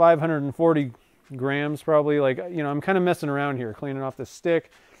mixing up the 540 grams probably. Like, you know, I'm kind of messing around here, cleaning off the stick.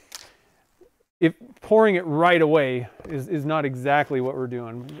 If pouring it right away is not exactly what we're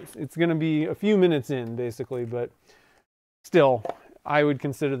doing. It's going to be a few minutes in, basically, but still, I would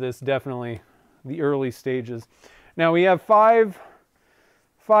consider this definitely the early stages. Now we have five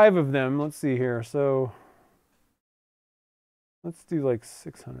of them. Let's see here. So let's do like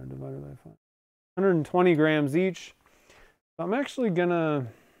 600 divided by 5. 120 grams each. So I'm actually gonna,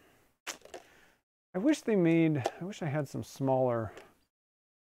 I wish I had some smaller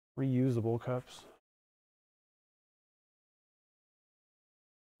reusable cups.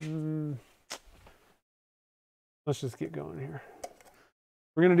 Let's just get going here.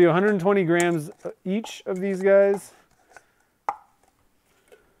 We're going to do 120 grams each of these guys.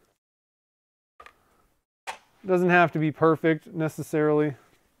 Doesn't have to be perfect necessarily.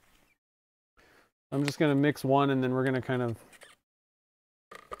 I'm just going to mix one, and then we're going to kind of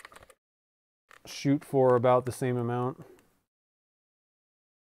shoot for about the same amount.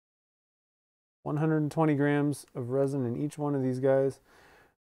 120 grams of resin in each one of these guys.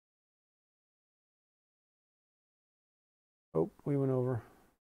 Oh, we went over.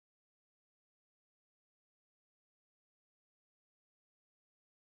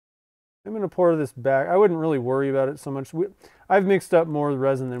 I'm going to pour this back. I wouldn't really worry about it so much. I've mixed up more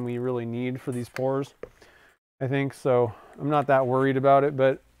resin than we really need for these pours, I think, so I'm not that worried about it,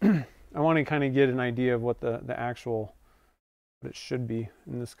 but I want to kind of get an idea of what the actual, what it should be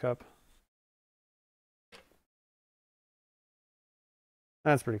in this cup.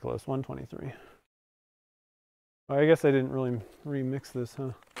 That's pretty close, 123. Oh, I guess I didn't really remix this, huh?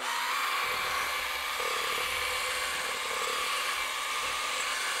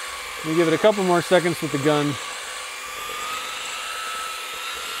 Let me give it a couple more seconds with the gun.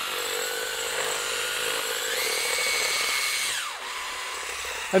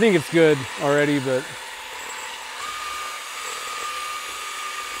 I think it's good already, but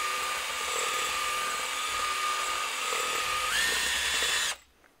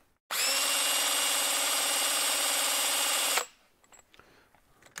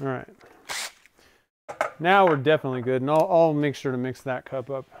all right. Now we're definitely good, and I'll make sure to mix that cup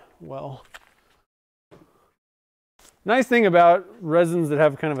up well. Nice thing about resins that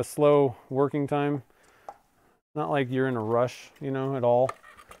have kind of a slow working time, not like you're in a rush, you know, at all.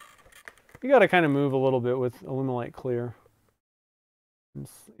 You got to kind of move a little bit with Alumilite Clear,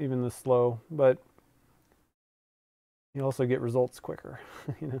 it's even the slow, but you also get results quicker,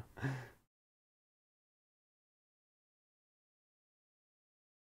 you know.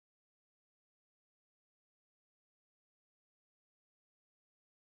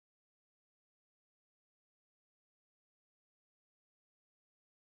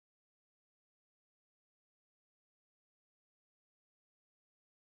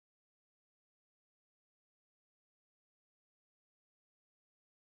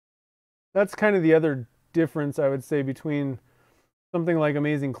 That's kind of the other difference, I would say, between something like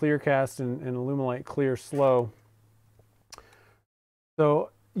Amazing Clear Cast and Alumilite Clear Slow.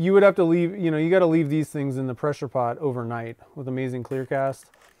 So you would have to leave, you got to leave these things in the pressure pot overnight with Amazing Clear Cast.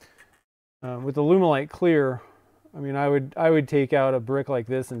 With the Lumelite Clear, I mean, I would take out a brick like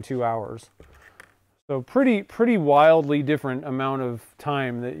this in 2 hours. So pretty wildly different amount of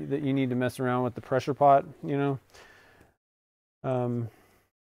time that you need to mess around with the pressure pot,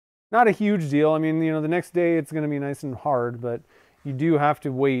 Not a huge deal. I mean, the next day it's going to be nice and hard, but you do have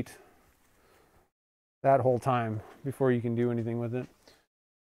to wait that whole time before you can do anything with it.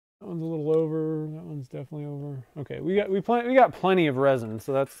 That one's a little over. That one's definitely over. Okay, we got plenty of resin,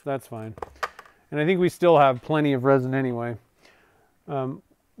 so that's fine. And I think we still have plenty of resin anyway.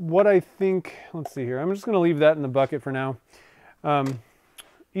 What I think, let's see here. I'm just going to leave that in the bucket for now.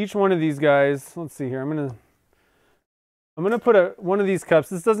 Each one of these guys, let's see here. I'm going to put one of these cups.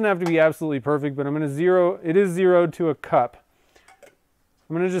 This doesn't have to be absolutely perfect, but I'm going to zero. It is zeroed to a cup.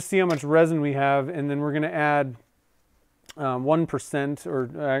 I'm going to just see how much resin we have, and then we're going to add 1%,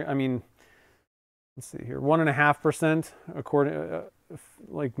 or I mean, let's see here, 1.5% according,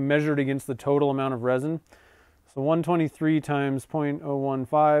 like measured against the total amount of resin. So 123 times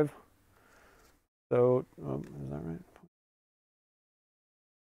 0.015. So, is that right?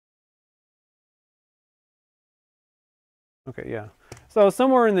 Okay, yeah. So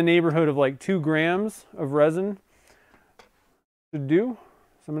somewhere in the neighborhood of like 2 grams of resin should do.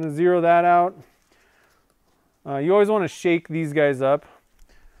 So I'm going to zero that out. You always want to shake these guys up.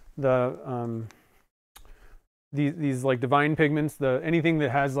 These like divine pigments, anything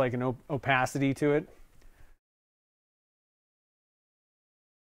that has like an opacity to it.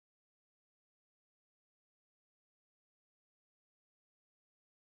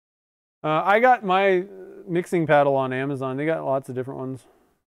 I got my mixing paddle on Amazon. They got lots of different ones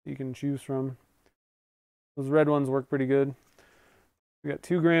you can choose from. Those red ones work pretty good. We got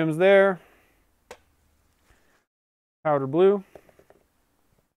 2 grams there. Powder blue.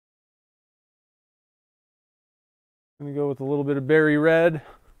 I'm going to go with a little bit of berry red.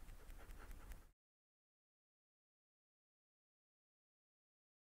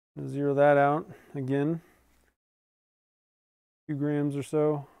 Zero that out again. 2 grams or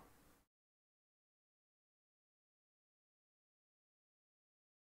so.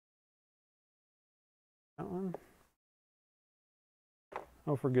 That one.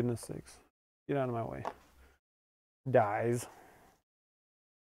 Oh, for goodness sakes. Get out of my way. Dyes.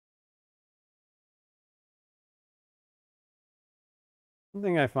 One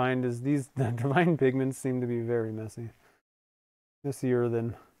thing I find is the divine pigments seem to be very messy. Messier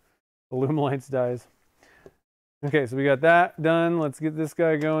than the Lumelite's dyes. Okay, so we got that done. Let's get this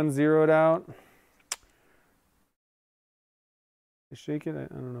guy going, zeroed out. I shake it?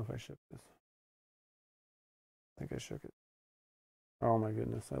 I don't know if I shook this. I think I shook it. Oh my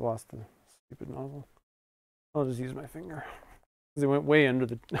goodness, I lost the stupid nozzle. I'll just use my finger. Because it went way under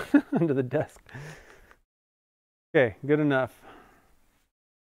the under the desk. Okay, good enough.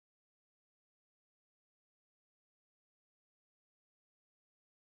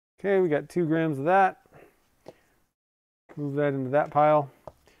 Okay, we got 2 grams of that. Move that into that pile.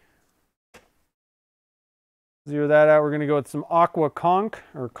 Zero that out. We're going to go with some Aqua Conch,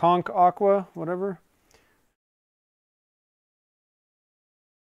 or Conch Aqua, whatever.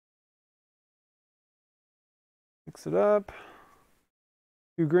 Mix it up.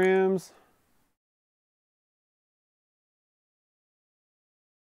 2 grams.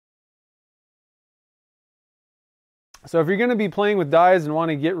 So if you're going to be playing with dyes and want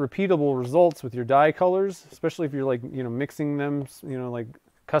to get repeatable results with your dye colors, especially if you're like, mixing them, like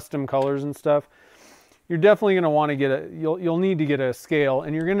custom colors and stuff, you're definitely going to want to get you'll need to get a scale,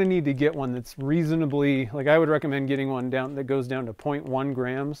 and you're going to need to get one that's reasonably, like I would recommend getting one that goes down to 0.1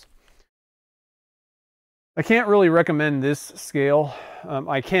 grams. I can't really recommend this scale.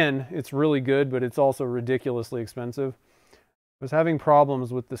 I can, it's really good, but it's also ridiculously expensive. I was having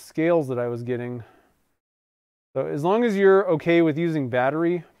problems with the scales that I was getting. So as long as you're okay with using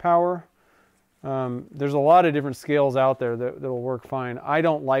battery power, there's a lot of different scales out there that'll work fine. I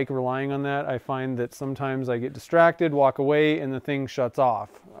don't like relying on that. I find that sometimes I get distracted, walk away, and the thing shuts off.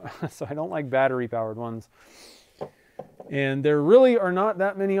 So I don't like battery powered ones. And there really are not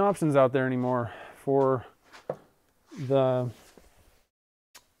that many options out there anymore for the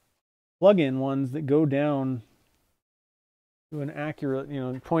plug-in ones that go down to an accurate,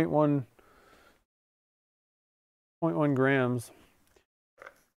 0.1 grams.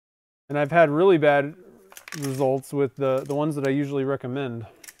 And I've had really bad results with the ones that I usually recommend.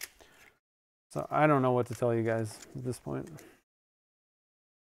 So I don't know what to tell you guys at this point.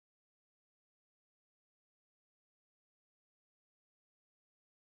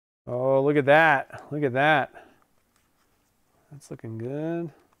 Oh, look at that. Look at that. That's looking good.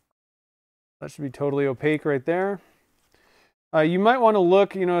 That should be totally opaque right there. You might want to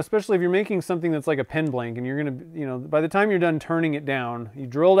look, you know, especially if you're making something that's like a pen blank and you're going to, you know, by the time you're done turning it down, you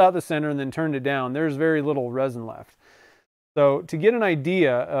drilled out the center and then turned it down, there's very little resin left. So to get an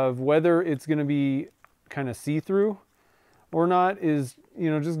idea of whether it's going to be kind of see-through or not is,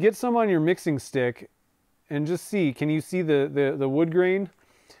 you know, just get some on your mixing stick and just see, can you see the wood grain?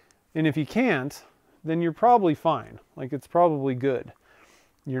 And if you can't, then you're probably fine. Like, it's probably good.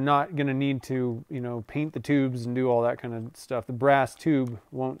 You're not going to need to, you know, paint the tubes and do all that kind of stuff. The brass tube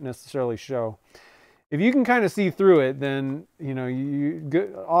won't necessarily show. If you can kind of see through it, then, you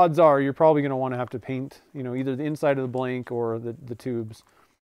know, odds are you're probably going to want to have to paint, you know, either the inside of the blank or the tubes.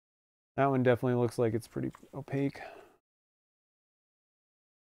 That one definitely looks like it's pretty opaque.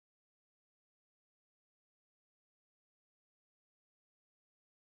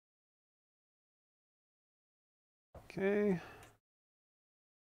 Okay.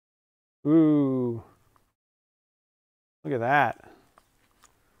 Ooh. Look at that.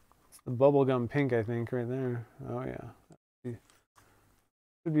 It's the bubblegum pink, I think, right there. Oh, yeah.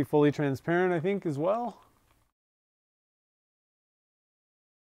 Should be fully transparent, I think, as well.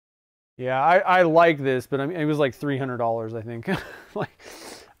 Yeah, I like this, but I mean, it was like $300, I think. Like,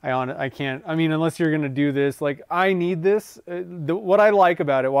 I can't, I mean, unless you're going to do this, like, I need this. What I like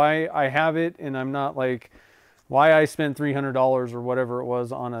about it, why I have it, and I'm not like, why I spent $300 or whatever it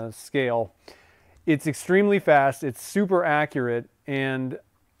was on a scale. It's extremely fast, it's super accurate, and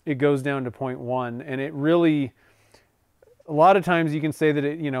it goes down to 0.1. And it really, a lot of times you can say that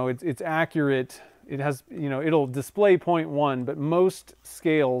it, you know, it's accurate. It has, you know, it'll display 0.1, but most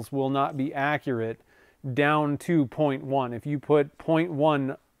scales will not be accurate down to 0.1. If you put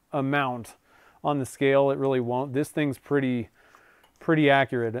 0.1 amount on the scale, it really won't. This thing's pretty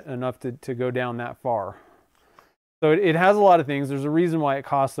accurate enough to go down that far. So it has a lot of things. There's a reason why it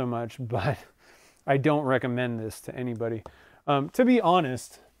costs so much, but I don't recommend this to anybody. To be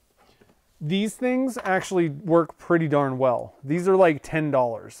honest, these things actually work pretty darn well. These are like $10,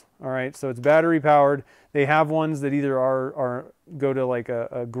 all right? So it's battery powered. They have ones that either go to like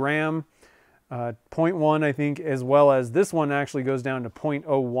a gram, 0.1, I think, as well as this one actually goes down to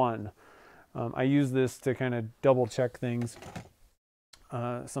 0.01. I use this to kind of double check things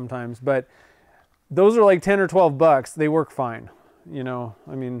sometimes, but those are like 10 or 12 bucks. They work fine, you know,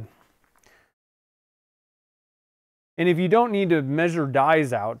 I mean. And if you don't need to measure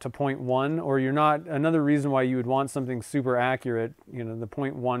dyes out to 0.1, or you're not, another reason why you would want something super accurate, you know, the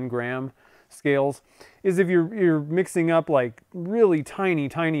 0.1 gram scales, is if you're mixing up like really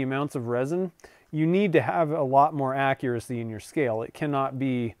tiny amounts of resin, you need to have a lot more accuracy in your scale. It cannot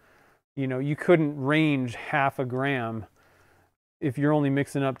be, you know, you couldn't range half a gram if you're only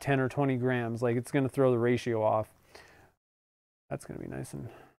mixing up 10 or 20 grams. Like, it's going to throw the ratio off. That's going to be nice and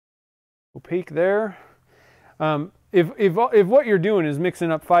opaque there. If what you're doing is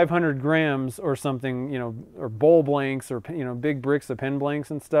mixing up 500 grams or something, you know, or bowl blanks, or, you know, big bricks of pen blanks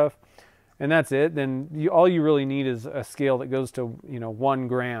and stuff, and that's it, then all you really need is a scale that goes to, you know, 1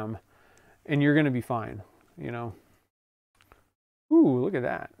 gram, and you're going to be fine, you know. Ooh, look at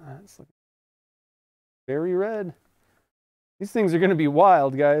that. That's very red. These things are going to be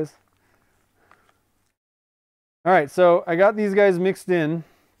wild, guys. All right, so I got these guys mixed in.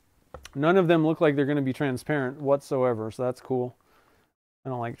 None of them look like they're going to be transparent whatsoever, so that's cool. I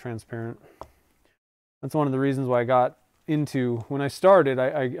don't like transparent. That's one of the reasons why I got into, when I started,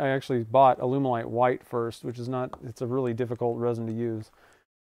 I actually bought Alumilite White first, which is not, it's a really difficult resin to use.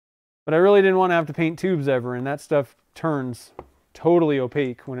 But I really didn't want to have to paint tubes ever, and that stuff turns totally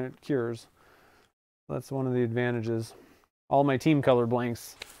opaque when it cures. That's one of the advantages. All my team color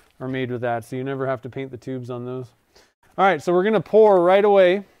blanks are made with that, so you never have to paint the tubes on those. All right, so we're going to pour right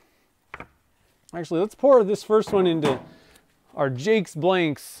away. Actually, let's pour this first one into our Jake's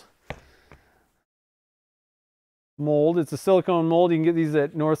Blanks mold. It's a silicone mold. You can get these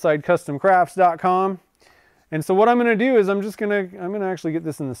at northsidecustomcrafts.com. And so what I'm going to do is I'm going to actually get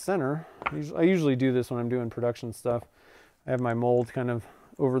this in the center. I usually do this when I'm doing production stuff. I have my mold kind of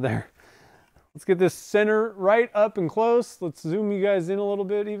over there. Let's get this center right up and close. Let's zoom you guys in a little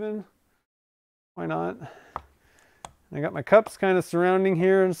bit even. Why not? I got my cups kind of surrounding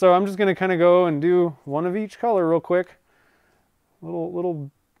here, and so I'm just going to kind of go and do one of each color real quick. Little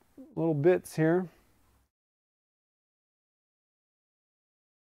bits here.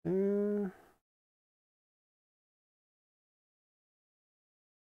 There.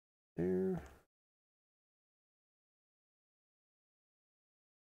 There.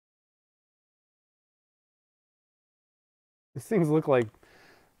 These things look like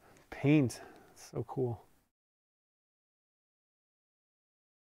paint. It's so cool.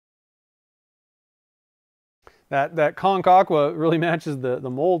 That conch aqua really matches the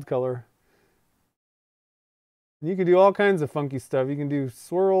mold color. And you can do all kinds of funky stuff. You can do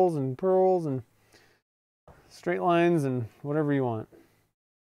swirls and pearls and straight lines and whatever you want.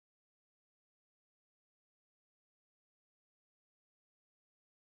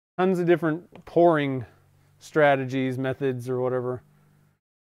 Tons of different pouring strategies, methods, or whatever.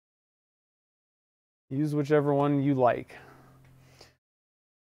 Use whichever one you like.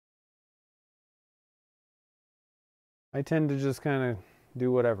 I tend to just kind of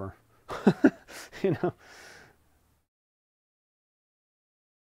do whatever, you know.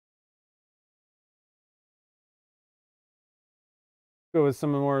 Go with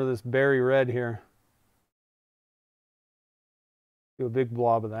some more of this berry red here. Do a big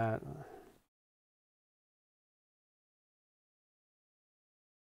blob of that.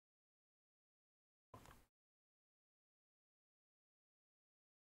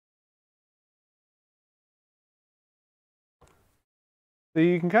 So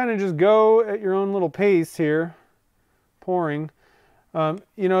you can kind of just go at your own little pace here, pouring. You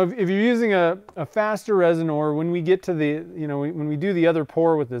know, if you're using a faster resin, or when we get to the, you know, when we do the other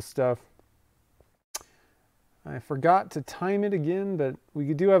pour with this stuff, I forgot to time it again, but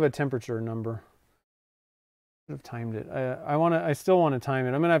we do have a temperature number. Should have timed it. I still want to time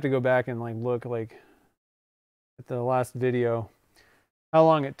it. I'm gonna have to go back and like look like at the last video how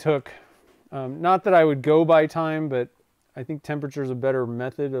long it took. Not that I would go by time, but I think temperature is a better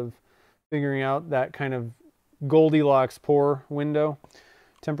method of figuring out that kind of Goldilocks pour window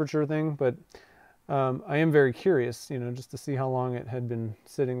temperature thing. But I am very curious, you know, just to see how long it had been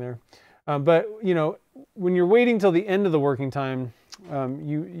sitting there. But you know, when you're waiting till the end of the working time,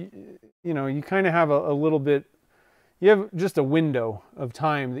 you know, you kind of have a little bit. You have just a window of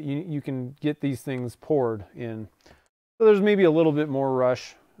time that you can get these things poured in. So there's maybe a little bit more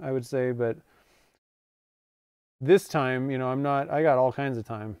rush, I would say, but this time, you know, I got all kinds of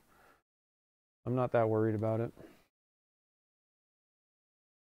time. I'm not that worried about it.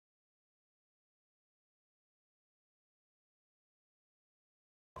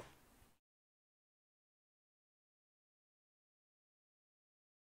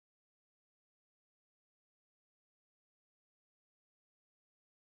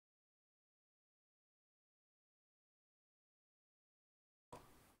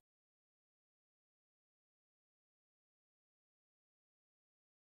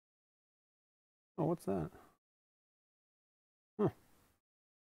 Oh, what's that? Huh.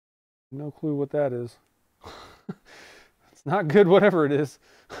 No clue what that is. It's not good, whatever it is.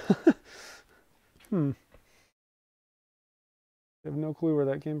 I have no clue where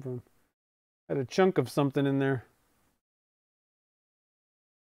that came from. Had a chunk of something in there.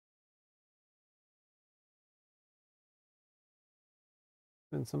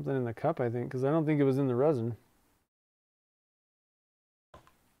 And something in the cup, I think, because I don't think it was in the resin.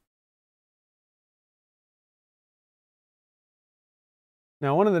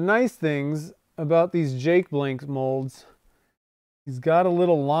 Now, one of the nice things about these Jake Blank molds, he's got a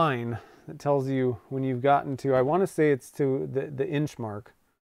little line that tells you when you've gotten to, I want to say it's to the inch mark,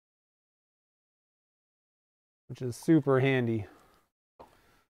 which is super handy.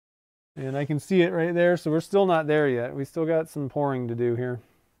 And I can see it right there, so we're still not there yet. We still got some pouring to do here.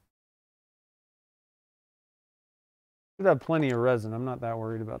 Should have plenty of resin. I'm not that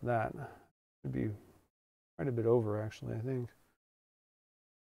worried about that. Should be quite a bit over, actually, I think.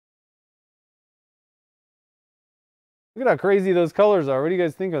 Look at how crazy those colors are. What do you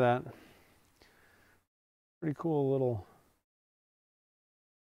guys think of that? Pretty cool little...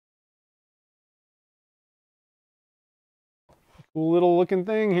 Cool little looking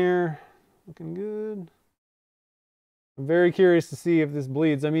thing here. Looking good. I'm very curious to see if this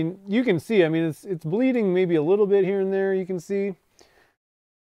bleeds. I mean, you can see, I mean, it's bleeding maybe a little bit here and there, you can see.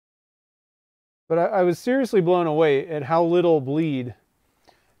 But I was seriously blown away at how little bleed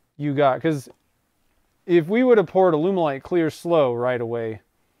you got. Because if we would have poured Alumilite Clear Slow right away,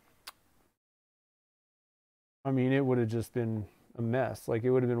 I mean, it would have just been a mess. Like,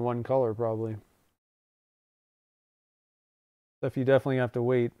 it would have been one color probably. Stuff you definitely have to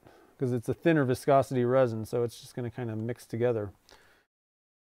wait, because it's a thinner viscosity resin, so it's just going to kind of mix together.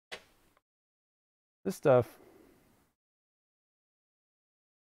 This stuff,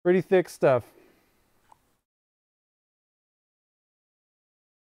 pretty thick stuff.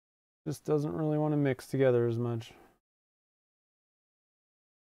 Just doesn't really want to mix together as much.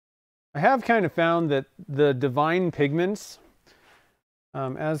 I have kind of found that the divine pigments,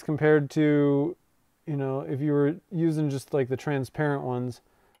 as compared to, you know, if you were using just like the transparent ones,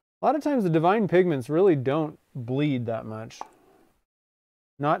 a lot of times the divine pigments really don't bleed that much.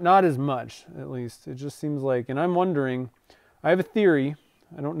 Not as much, at least. It just seems like, and I'm wondering, I have a theory.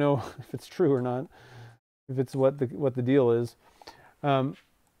 I don't know if it's true or not, if it's what the deal is.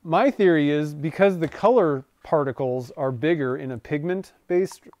 My theory is because the color particles are bigger in a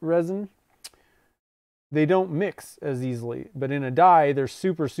pigment-based resin, they don't mix as easily. But in a dye, they're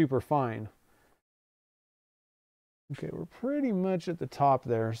super, super fine. Okay, we're pretty much at the top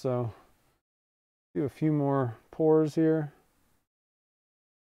there, so do a few more pours here.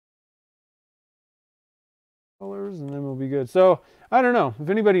 Colors, and then we'll be good. So I don't know if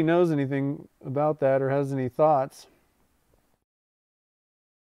anybody knows anything about that or has any thoughts.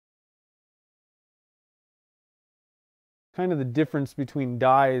 Kind of the difference between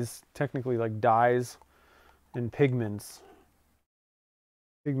dyes, technically like dyes, and pigments.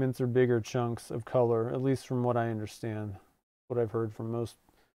 Pigments are bigger chunks of color, at least from what I understand, what I've heard from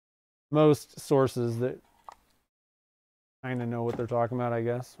most sources that kind of know what they're talking about, I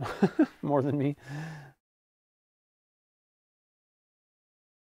guess, more than me.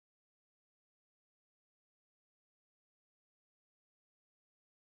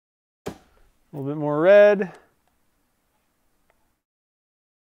 A little bit more red.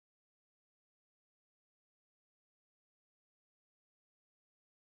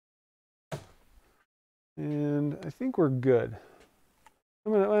 And I think we're good.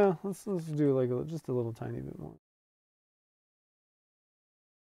 I'm gonna, well, let's do like just a little tiny bit more.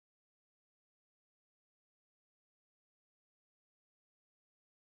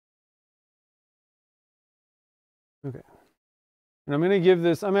 Okay. And I'm going to give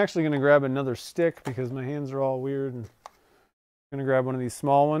this, I'm actually going to grab another stick because my hands are all weird. And I'm going to grab one of these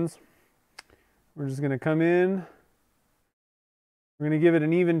small ones. We're just going to come in. We're going to give it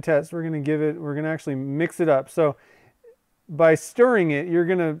an even test. We're going to actually mix it up. So by stirring it, you're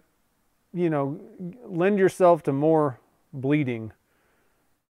going to, you know, lend yourself to more bleeding.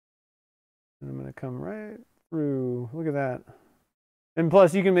 And I'm going to come right through. Look at that. And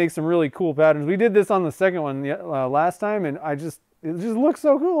plus, you can make some really cool patterns. We did this on the second one last time, and it just looks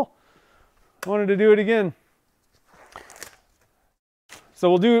so cool. I wanted to do it again.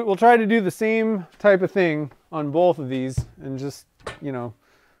 So we'll try to do the same type of thing on both of these, and just, you know,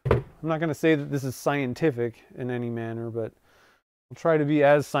 I'm not going to say that this is scientific in any manner, but we'll try to be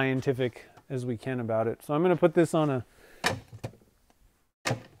as scientific as we can about it. So I'm going to put this on a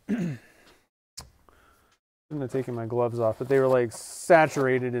I'm going to take my gloves off, but they were like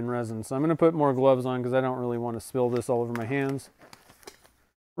saturated in resin. So I'm going to put more gloves on because I don't really want to spill this all over my hands.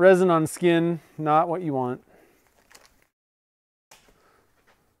 Resin on skin, not what you want.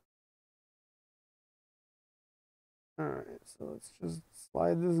 All right, so let's just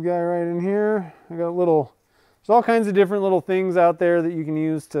slide this guy right in here. I got there's all kinds of different little things out there that you can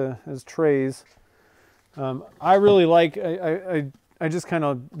use as trays. I really like, I just kind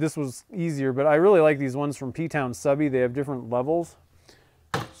of, this was easier, but I really like these ones from P-Town Subby. They have different levels,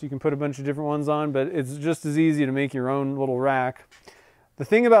 so you can put a bunch of different ones on, but it's just as easy to make your own little rack. The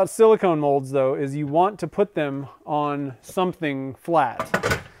thing about silicone molds, though, is you want to put them on something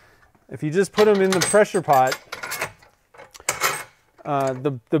flat. If you just put them in the pressure pot,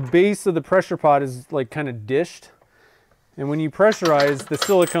 the base of the pressure pot is like kind of dished. And when you pressurize the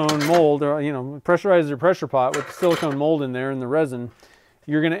silicone mold, or, you know, pressurize your pressure pot with the silicone mold in there and the resin,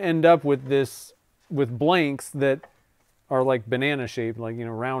 you're going to end up with with blanks that are like banana shaped, like, you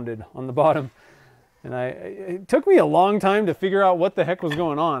know, rounded on the bottom. And it took me a long time to figure out what the heck was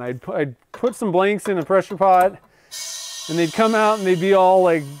going on. I'd put some blanks in a pressure pot, and they'd come out and they'd be all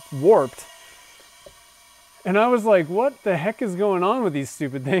like warped. And I was like, what the heck is going on with these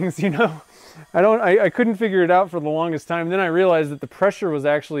stupid things, you know? I couldn't figure it out for the longest time. And then I realized that the pressure was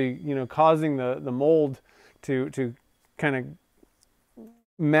actually, you know, causing the mold to kind of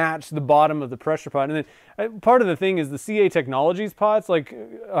match the bottom of the pressure pot. And then part of the thing is the CA Technologies pots, like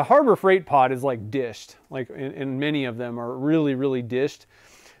a Harbor Freight pot is like dished, like and many of them are really, really dished.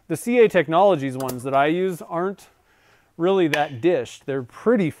 The CA Technologies ones that I use aren't really that dished. They're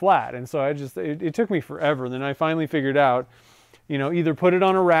pretty flat. And so it took me forever. Then I finally figured out, you know, either put it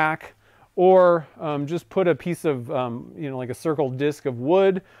on a rack or just put a piece of, you know, like a circle disc of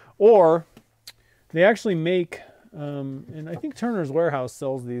wood, or they actually make, and I think Turner's Warehouse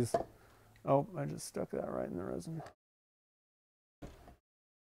sells these. Oh, I just stuck that right in the resin.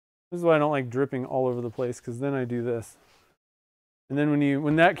 This is why I don't like dripping all over the place, because then I do this. And then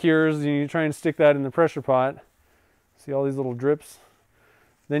when that cures, you try and stick that in the pressure pot. See all these little drips?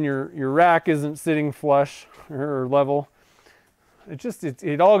 Then your rack isn't sitting flush or level.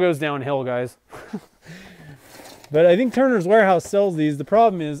 It all goes downhill, guys. But I think Turner's Warehouse sells these. The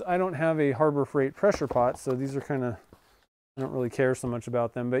problem is I don't have a Harbor Freight pressure pot, so these are kind of I don't really care so much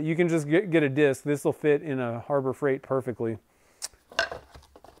about them, but you can just get a disc. This will fit in a Harbor Freight perfectly.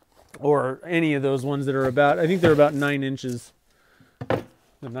 Or any of those ones that are about, I think they're about 9 inches.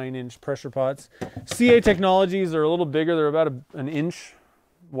 The 9-inch pressure pots. CA Technologies are a little bigger. They're about an inch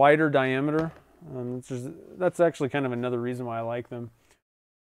wider diameter. That's actually kind of another reason why I like them.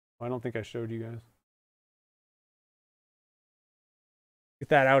 I don't think I showed you guys. Get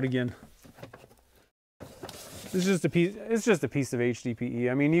that out again. It's just a piece. It's just a piece of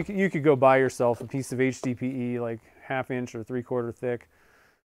HDPE. I mean, you could go buy yourself a piece of HDPE like 1/2 inch or 3/4 thick.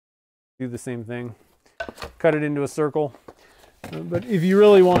 Do the same thing. Cut it into a circle. But if you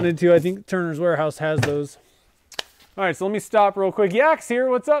really wanted to, I think Turner's Warehouse has those. All right, so let me stop real quick. Yak's here.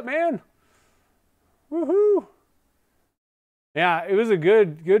 What's up, man? Woohoo! Yeah, it was a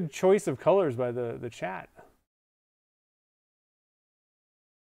good choice of colors by the chat.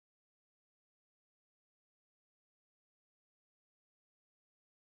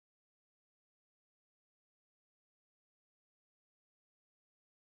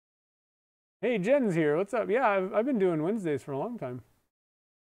 Hey, Jen's here. What's up? Yeah, I've been doing Wednesdays for a long time.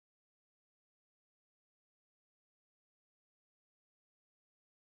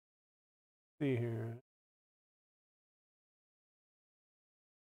 Let's see here.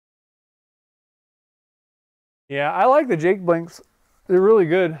 Yeah, I like the Jake blanks. They're really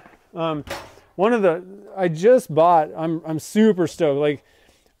good. One of the I just bought. I'm super stoked. Like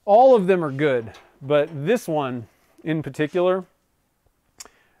all of them are good, but this one in particular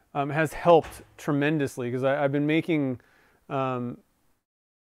has helped tremendously because I've been making zoom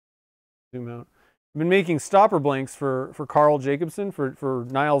out. I've been making stopper blanks for Carl Jacobson for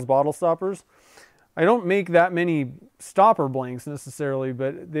Niles bottle stoppers. I don't make that many stopper blanks necessarily,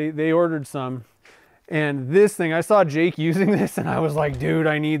 but they ordered some. And this thing, I saw Jake using this and I was like, dude,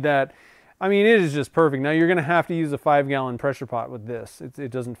 I need that. I mean, it is just perfect. Now you're going to have to use a 5-gallon pressure pot with this.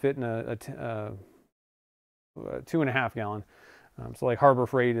 It doesn't fit in a 2.5 gallon. So like Harbor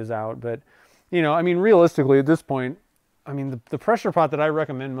Freight is out, but you know, I mean, realistically at this point, I mean, the pressure pot that I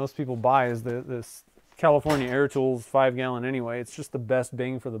recommend most people buy is this California Air Tools 5-gallon anyway. It's just the best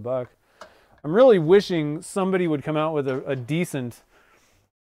bang for the buck. I'm really wishing somebody would come out with a decent,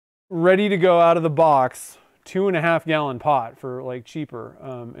 ready to go out of the box 2.5 gallon pot for like cheaper.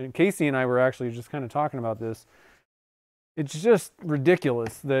 And Casey and I were actually just kind of talking about this. It's just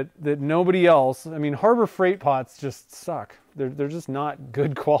ridiculous that nobody else, I mean, Harbor Freight pots just suck. They're just not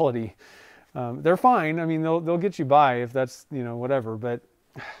good quality. They're fine. I mean, they'll get you by if that's, you know, whatever. But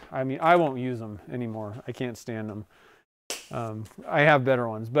I mean, I won't use them anymore. I can't stand them. I have better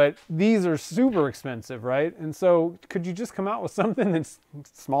ones, but these are super expensive, right? And so could you just come out with something that's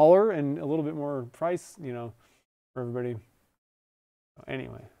smaller and a little bit more price, you know, for everybody?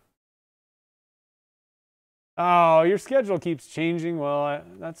 Anyway. Oh, your schedule keeps changing. Well,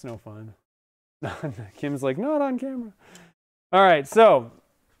 that's no fun. Kim's like, not on camera. All right, so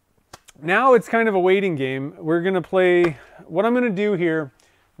now it's kind of a waiting game. We're going to play, what I'm going to do here,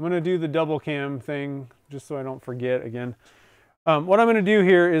 I'm going to do the double cam thing just so I don't forget again. What I'm going to do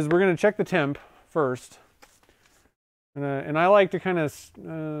here is we're going to check the temp first. And I like to kind of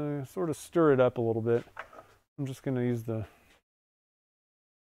sort of stir it up a little bit. I'm just going to use this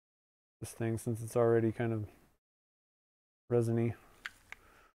thing since it's already kind of resiny.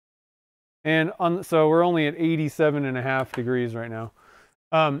 And so we're only at 87.5 degrees right now.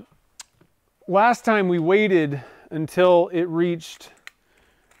 Last time we waited until it reached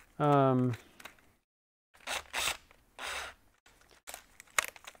about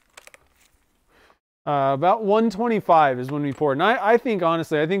 125 is when we poured. And I think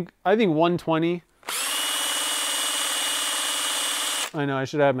honestly, I think 120. I know I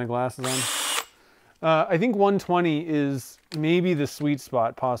should have my glasses on. I think 120 is maybe the sweet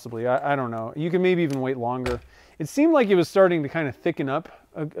spot, possibly. I don't know. You can maybe even wait longer. It seemed like it was starting to kind of thicken up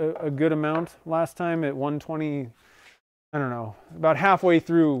a good amount last time at 120. I don't know, about halfway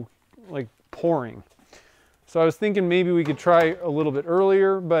through, like pouring. So I was thinking maybe we could try a little bit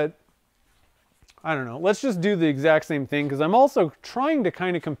earlier, but I don't know. Let's just do the exact same thing because I'm also trying to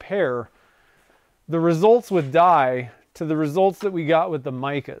kind of compare the results with dye to the results that we got with the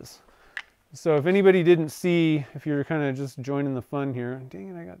micas. So if anybody didn't see, if you're kind of just joining the fun here,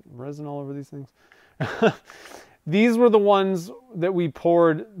 dang it, I got resin all over these things. These were the ones that we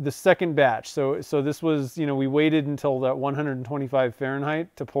poured the second batch. So this was, you know, we waited until that 125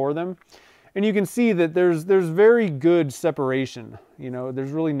 Fahrenheit to pour them. And you can see that there's very good separation. You know, there's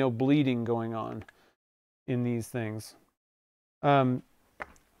really no bleeding going on in these things.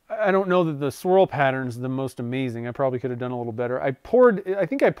 I don't know that the swirl pattern's the most amazing. I probably could have done a little better. I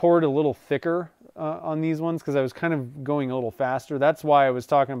think I poured a little thicker on these ones because I was kind of going a little faster. That's why I was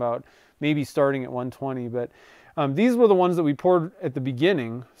talking about maybe starting at 120. But these were the ones that we poured at the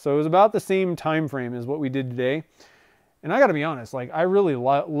beginning. So it was about the same time frame as what we did today. And I got to be honest, like I really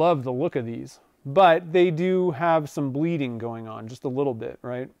love the look of these. But they do have some bleeding going on, just a little bit,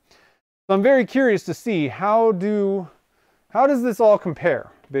 right? So I'm very curious to see how does this all compare,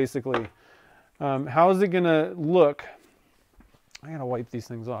 basically? How is it gonna look? I gotta wipe these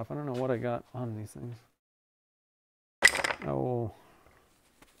things off. I don't know what I got on these things. Oh,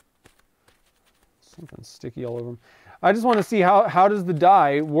 something sticky all over them. I just want to see how does the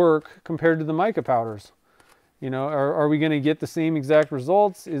dye work compared to the mica powders? You know, are we going to get the same exact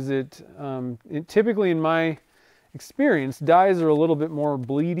results? Is it, typically in my experience, dyes are a little bit more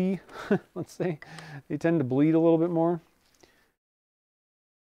bleedy, let's say. They tend to bleed a little bit more.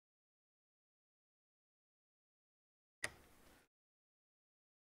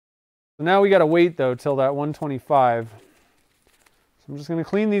 So now we got to wait though till that 125. So I'm just going to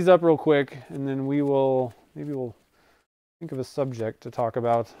clean these up real quick and then maybe we'll think of a subject to talk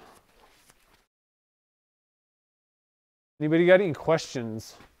about. Anybody got any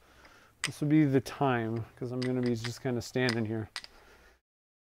questions? This would be the time because I'm going to be just kind of standing here.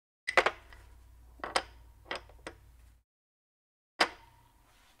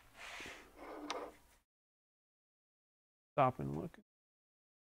 Stop and look.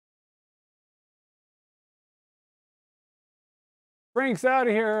 Frank's out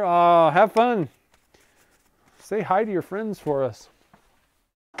of here. Have fun. Say hi to your friends for us.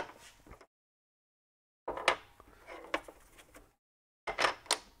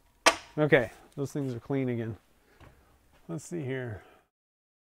 Okay, those things are clean again. Let's see here.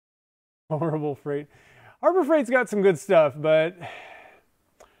 Horrible Freight. Harbor Freight's got some good stuff, but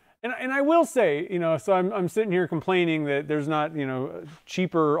and I will say, you know, so I'm sitting here complaining that there's not, you know,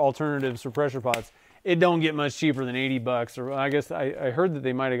 cheaper alternatives for pressure pots. It don't get much cheaper than 80 bucks, or I guess I heard that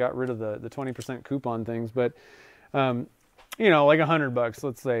they might have got rid of the 20% coupon things, but you know, like 100 bucks,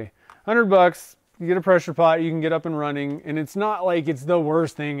 let's say. 100 bucks. You get a pressure pot, you can get up and running, and it's not like it's the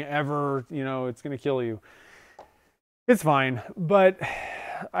worst thing ever, you know, it's going to kill you. It's fine, but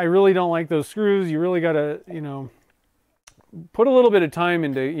I really don't like those screws. You really got to, you know, put a little bit of time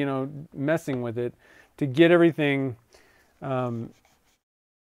into, you know, messing with it to get everything, to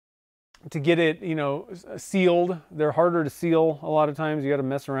get it, you know, sealed. They're harder to seal a lot of times. You got to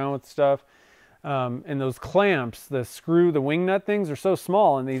mess around with stuff. And those clamps, the wing nut things are so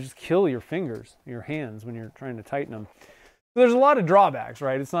small and they just kill your fingers, your hands when you're trying to tighten them. So there's a lot of drawbacks,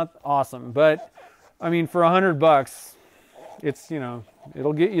 right? It's not awesome, but I mean, for 100 bucks, it's, you know,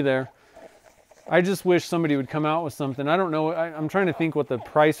 it'll get you there. I just wish somebody would come out with something. I don't know. I'm trying to think what the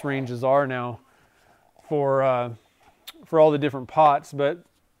price ranges are now for all the different pots, but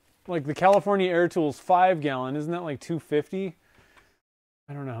like the California Air Tools 5-gallon, isn't that like $250?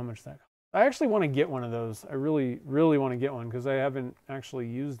 I don't know how much that costs. I actually want to get one of those. I really, really want to get one because I haven't actually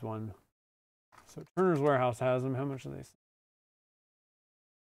used one. So Turner's Warehouse has them. How much are they?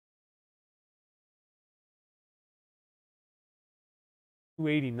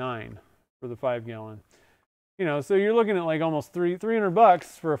 $289 for the 5-gallon. You know, so you're looking at like almost 300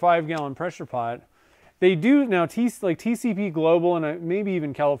 bucks for a 5-gallon pressure pot. They do now, like TCP Global and maybe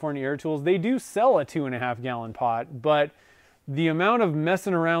even California Air Tools, they do sell a 2.5-gallon pot, but the amount of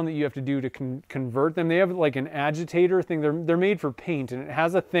messing around that you have to do to convert them, they have like an agitator thing. They're made for paint, and it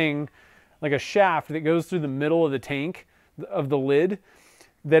has a thing, like a shaft that goes through the middle of the tank of the lid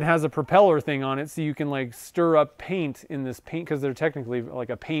that has a propeller thing on it, so you can like stir up paint in this paint, because they're technically like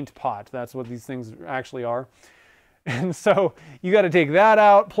a paint pot. That's what these things actually are. And so you got to take that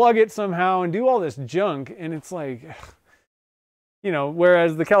out, plug it somehow, and do all this junk, and it's like, you know,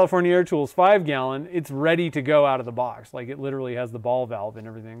 whereas the California Air Tools 5-gallon, it's ready to go out of the box. Like it literally has the ball valve and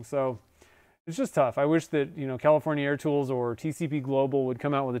everything. So it's just tough. I wish that, you know, California Air Tools or TCP Global would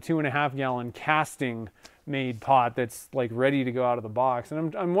come out with a 2.5-gallon casting made pot that's like ready to go out of the box.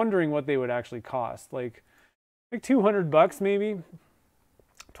 And I'm wondering what they would actually cost. Like 200 bucks maybe,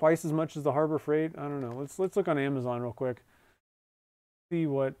 twice as much as the Harbor Freight. I don't know. Let's look on Amazon real quick. See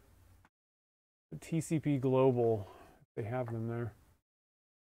what the TCP Global, they have them there.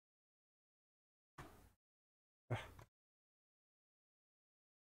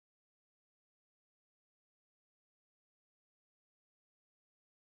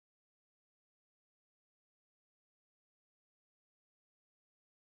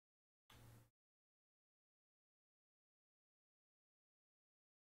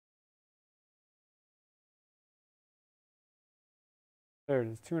 There it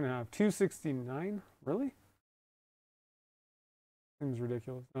is, 2.5, 269. Really? Seems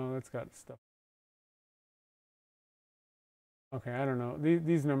ridiculous. No, that's got stuff. Okay, I don't know.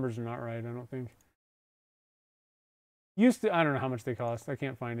 These numbers are not right, I don't think. Used to, I don't know how much they cost. I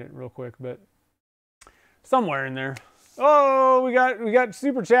can't find it real quick, but somewhere in there. Oh, we got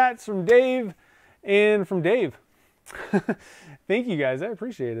super chats from Dave and from Dave. Thank you guys. I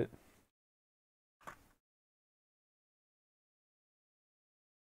appreciate it.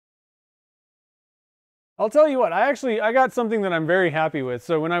 I'll tell you what, I got something that I'm very happy with.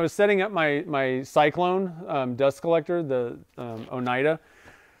 So when I was setting up my Cyclone dust collector, the Oneida,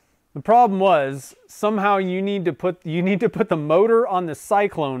 the problem was somehow you need to put the motor on the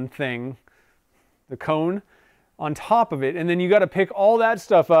Cyclone thing, the cone, on top of it, and then you got to pick all that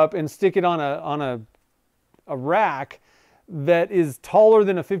stuff up and stick it on a rack that is taller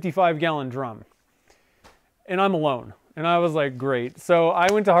than a 55-gallon drum. And I'm alone. And I was like, great. So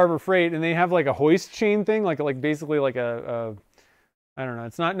I went to Harbor Freight, and they have like a hoist chain thing, like basically like a I don't know.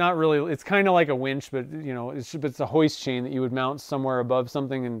 It's not really. It's kind of like a winch, but you know, it's a hoist chain that you would mount somewhere above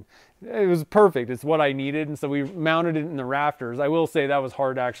something, and it was perfect. It's what I needed, and so we mounted it in the rafters. I will say that was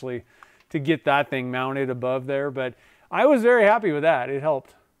hard actually to get that thing mounted above there, but I was very happy with that. It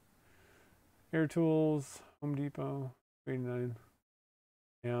helped. Air Tools, Home Depot, 89.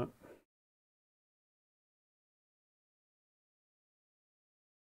 Yeah.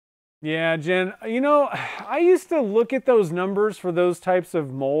 Yeah, Jen, you know, I used to look at those numbers for those types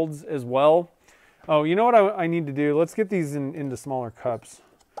of molds as well. Oh, you know what I need to do? Let's get these into smaller cups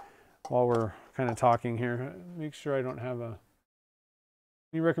while we're kind of talking here. Make sure I don't have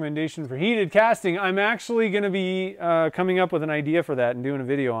any recommendation for heated casting. I'm actually going to be coming up with an idea for that and doing a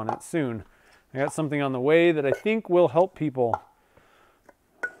video on it soon. I got something on the way that I think will help people,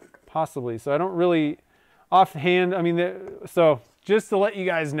 possibly. So I don't really offhand, I mean, so just to let you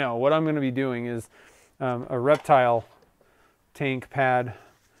guys know, what I'm going to be doing is a reptile tank pad.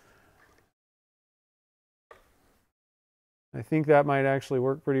 I think that might actually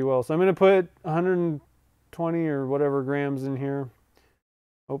work pretty well. So I'm going to put 120 or whatever grams in here.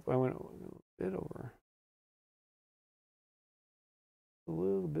 Oh, I went a bit over. A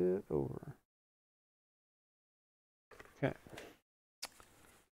little bit over. Okay.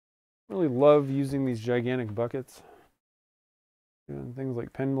 Really love using these gigantic buckets. Doing things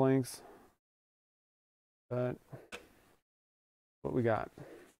like pen blanks. But what we got.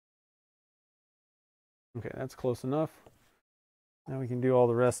 Okay, that's close enough. Now we can do all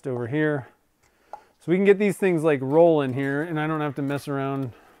the rest over here. So we can get these things like rolling here, and I don't have to mess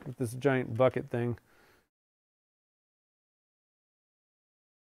around with this giant bucket thing.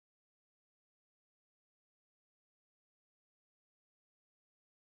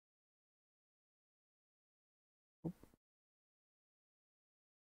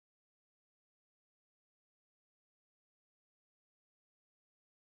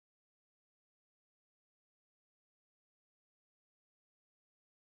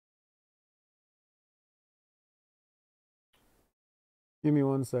 Give me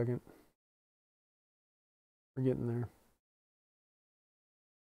 1 second. We're getting there.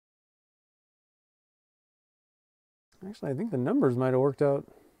 Actually, I think the numbers might have worked out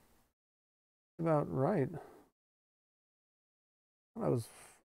about right. I was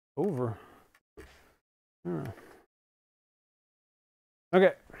over.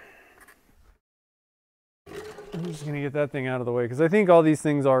 Okay. I'm just going to get that thing out of the way because I think all these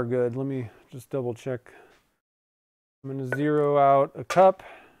things are good. Let me just double check. I'm going to zero out a cup.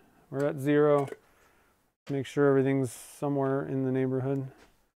 We're at 0. Make sure everything's somewhere in the neighborhood.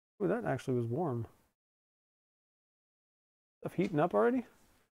 Oh, that actually was warm. Stuff heating up already?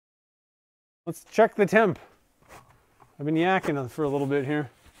 Let's check the temp. I've been yakking for a little bit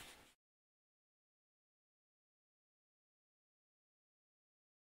here.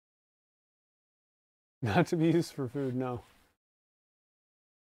 Not to be used for food, no.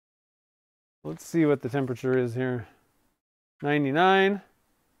 Let's see what the temperature is here. 99,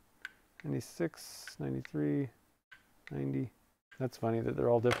 96, 93, 90. That's funny that they're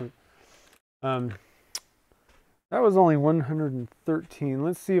all different. That was only 113.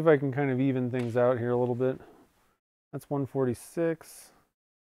 Let's see if I can kind of even things out here a little bit. That's 146.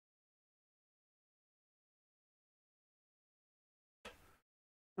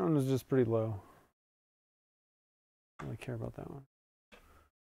 That one was just pretty low. I don't really care about that one.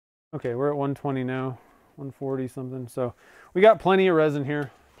 Okay, we're at 120 now, 140 something. So we got plenty of resin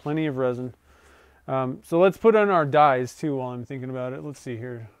here, plenty of resin. So let's put on our dyes too while I'm thinking about it. Let's see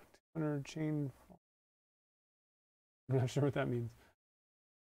here. 200 chain. I'm not sure what that means.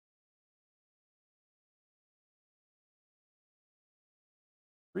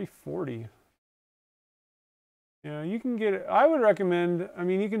 $340. Yeah, you can get it. I would recommend, I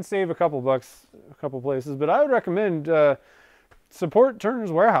mean, you can save a couple bucks a couple places, but I would recommend support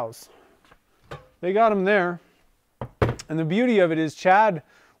Turner's Warehouse. They got them there. And the beauty of it is Chad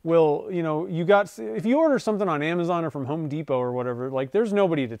will, you know, if you order something on Amazon or from Home Depot or whatever, like there's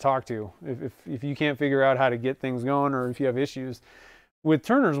nobody to talk to if you can't figure out how to get things going or if you have issues. With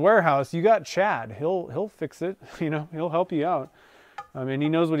Turner's Warehouse, you got Chad. He'll fix it, you know, he'll help you out. And he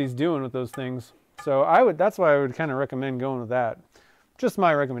knows what he's doing with those things. So that's why I would kind of recommend going with that. Just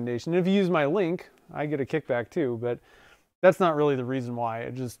my recommendation. If you use my link, I get a kickback too, but that's not really the reason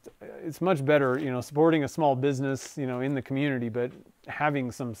why. It's much better, you know, supporting a small business, you know, in the community, but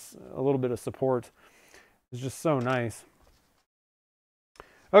having a little bit of support is just so nice.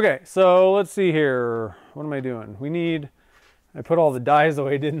 Okay, so let's see here. What am I doing? I put all the dyes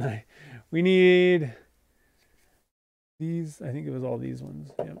away, didn't I? We need these. I think it was all these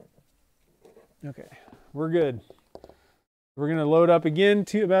ones. Yep. Okay, we're good. We're gonna load up again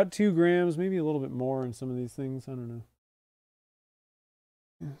to about 2 grams, maybe a little bit more in some of these things. I don't know.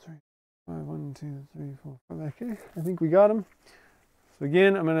 2, 3, 5, 1, 2, 3, 4, 5. Okay, I think we got them. So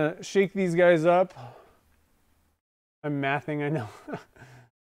again, I'm gonna shake these guys up. I'm mathing, I know.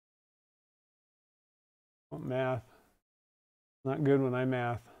 Math. Not good when I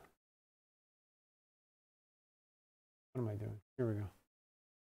math. What am I doing? Here we go.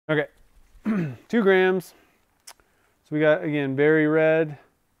 Okay, 2 grams. So we got, again, berry red.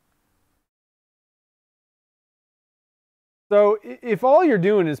 So if all you're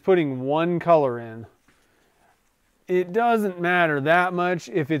doing is putting one color in, it doesn't matter that much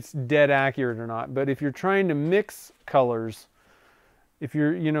if it's dead accurate or not. But if you're trying to mix colors, if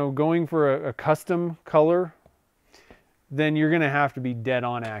you're, you know, going for a custom color, then you're going to have to be dead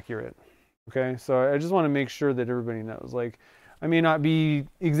on accurate. Okay, so I just want to make sure that everybody knows. Like, I may not be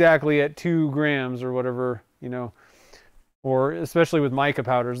exactly at 2 grams or whatever, you know, or especially with mica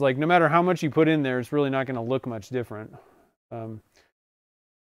powders. Like, no matter how much you put in there, it's really not going to look much different. You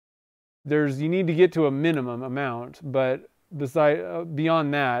need to get to a minimum amount, but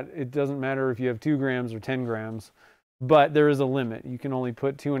beyond that, it doesn't matter if you have 2 grams or 10 grams, but there is a limit. You can only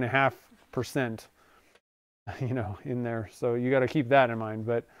put 2.5%, you know, in there. So you got to keep that in mind.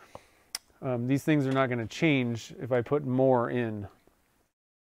 But these things are not going to change if I put more in.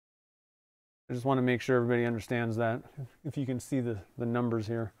 I just want to make sure everybody understands that. If you can see the numbers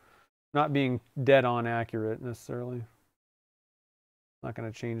here, not being dead on accurate necessarily. Not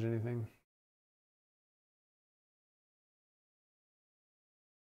going to change anything.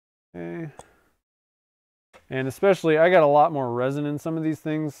 Okay. And especially, I got a lot more resin in some of these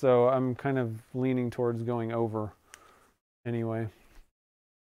things, so I'm kind of leaning towards going over anyway.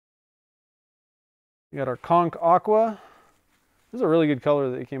 We got our Conch Aqua. This is a really good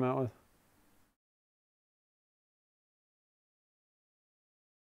color that they came out with.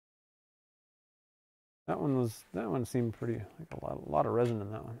 That one seemed pretty, like a lot of resin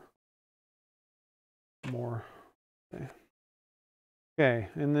in that one. More. Okay. Okay,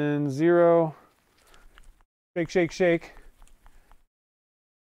 and then 0. Shake, shake, shake.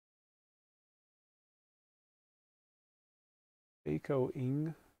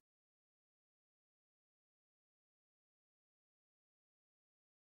 Baco-ing.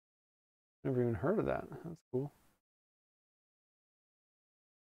 Never even heard of that. That's cool.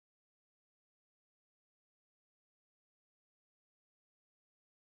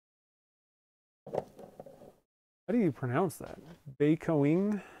 How do you pronounce that?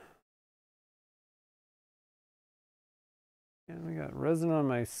 Baco-ing? And we got resin on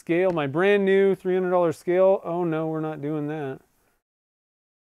my scale, my brand new $300 scale. Oh no, we're not doing that.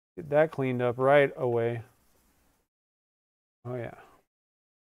 Get that cleaned up right away. Oh yeah.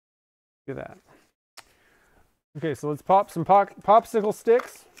 Look at that. Okay, so let's pop some popsicle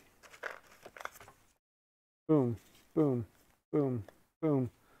sticks. Boom, boom, boom, boom,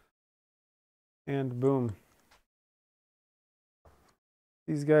 and boom.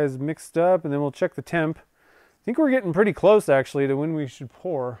 These guys mixed up, and then we'll check the temp. I think we're getting pretty close, actually, to when we should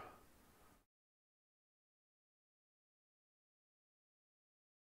pour.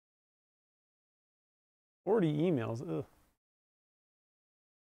 "40 emails. Ugh.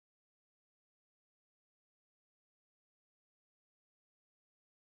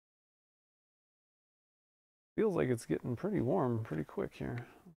 Feels like it's getting pretty warm pretty quick here.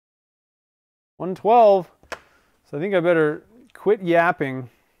 112. So I think I better quit yapping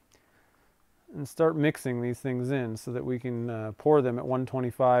and start mixing these things in so that we can pour them at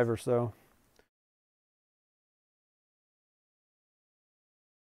 125 or so.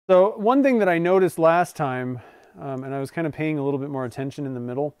 So one thing that I noticed last time, and I was kind of paying a little bit more attention in the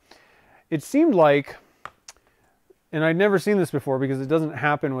middle, it seemed like, and I'd never seen this before because it doesn't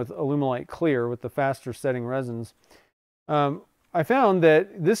happen with Alumilite Clear, with the faster setting resins. I found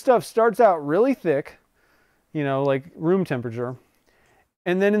that this stuff starts out really thick, you know, like room temperature.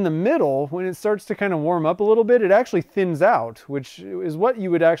 And then in the middle, when it starts to kind of warm up a little bit, it actually thins out, which is what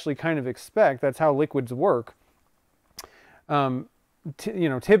you would actually kind of expect. That's how liquids work, you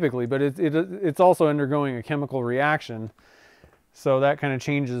know, typically. But it's also undergoing a chemical reaction, so that kind of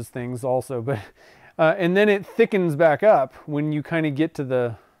changes things also. But and then it thickens back up when you kind of get to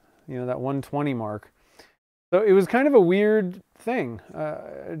the, you know, that 120 mark. So it was kind of a weird thing.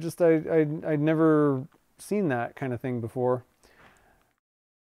 I'd never seen that kind of thing before.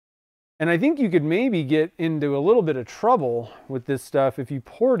 And I think you could maybe get into a little bit of trouble with this stuff if you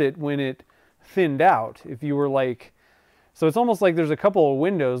poured it when it thinned out. If you were like, so it's almost like there's a couple of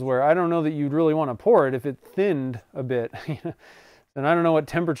windows where I don't know that you'd really want to pour it if it thinned a bit. And I don't know what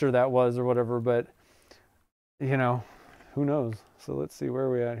temperature that was or whatever, but you know, who knows? So let's see, where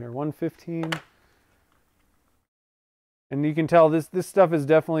are we at here? 115. And you can tell this stuff is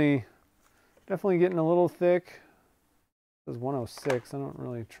definitely getting a little thick. It says 106. I don't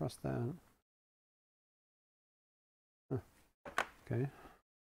really trust that. Huh. Okay.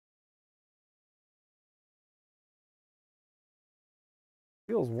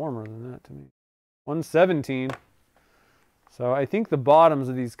 Feels warmer than that to me. 117. So I think the bottoms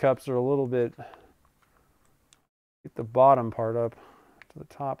of these cups are a little bit, get the bottom part up to the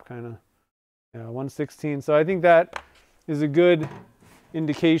top kind of. Yeah, 116. So I think that is a good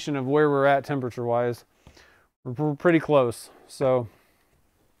indication of where we're at temperature wise. We're pretty close. So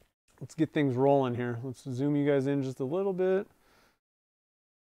let's get things rolling here. Let's zoom you guys in just a little bit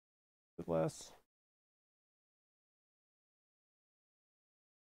less.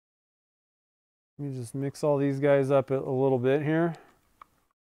 Let me just mix all these guys up a little bit here.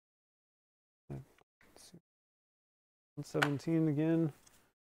 117 again.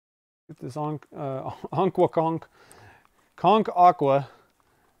 Get this Conch Aqua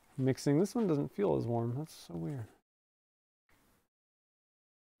mixing. This one doesn't feel as warm. That's so weird.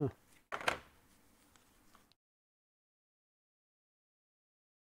 Huh.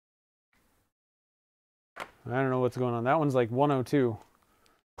 I don't know what's going on. That one's like 102.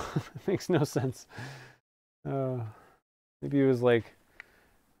 It makes no sense. Maybe it was like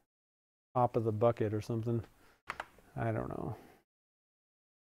top of the bucket or something. I don't know.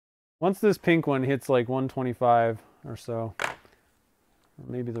 Once this pink one hits like 125 or so, or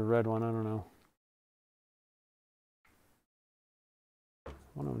maybe the red one, I don't know.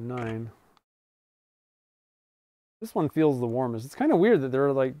 109. This one feels the warmest. It's kind of weird that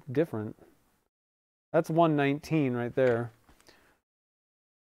they're like different. That's 119 right there.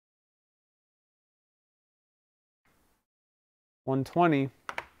 $120.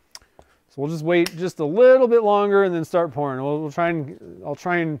 So we'll just wait just a little bit longer and then start pouring. I'll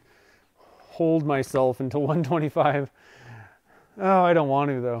try and hold myself until 125. Oh, I don't want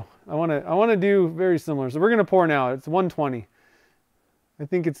to though. I want to do very similar. So we're going to pour now. It's 120. I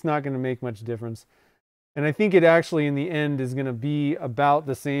think it's not going to make much difference. And I think it actually in the end is going to be about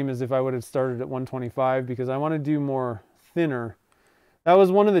the same as if I would have started at 125 because I want to do more thinner. That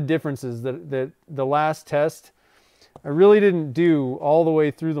was one of the differences that the last test I really didn't do all the way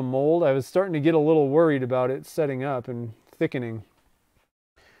through the mold. I was starting to get a little worried about it setting up and thickening.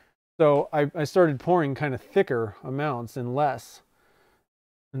 So I started pouring kind of thicker amounts and less.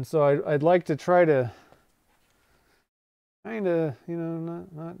 And so I'd like to try to kind of, you know,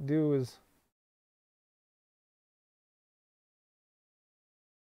 not do as...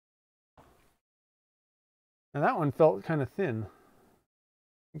 Now that one felt kind of thin.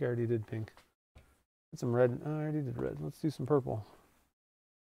 I think I already did pink. Get some red. Oh, I already did red. Let's do some purple.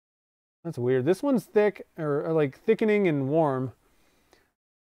 That's weird. This one's thick, or like thickening and warm.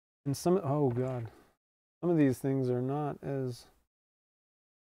 And some, oh God. Some of these things are not as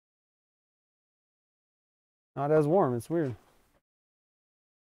warm. It's weird.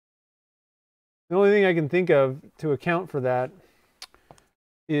 The only thing I can think of to account for that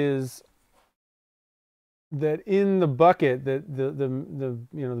is that in the bucket, that the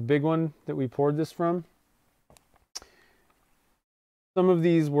you know, the big one that we poured this from, some of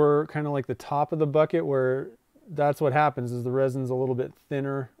these were kind of like the top of the bucket where that's what happens is the resin's a little bit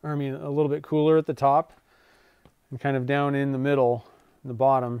thinner, or I mean a little bit cooler at the top, and kind of down in the middle, the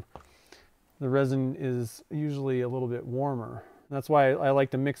bottom, the resin is usually a little bit warmer. That's why I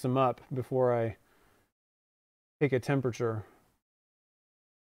like to mix them up before I take a temperature.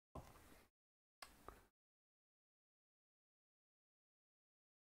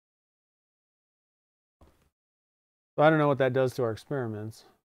 So I don't know what that does to our experiments.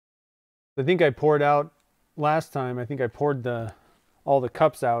 I think I poured out last time. I think I poured all the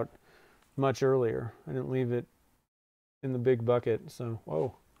cups out much earlier. I didn't leave it in the big bucket. So,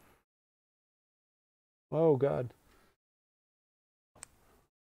 whoa. Oh, God.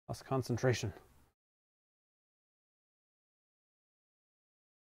 Lost concentration.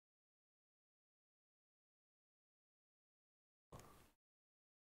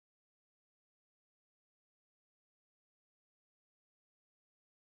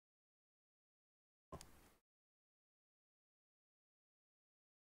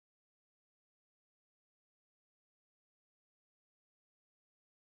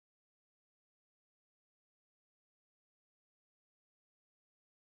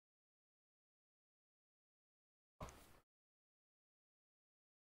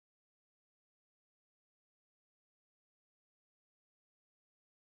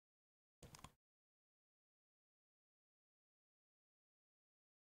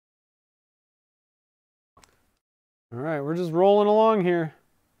 All right, we're just rolling along here.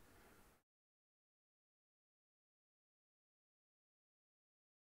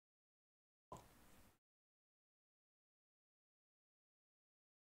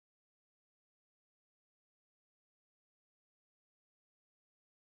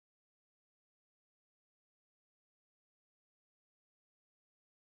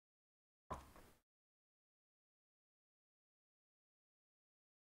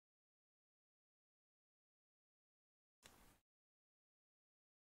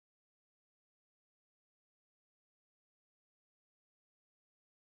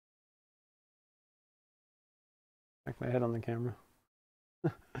 Back my head on the camera.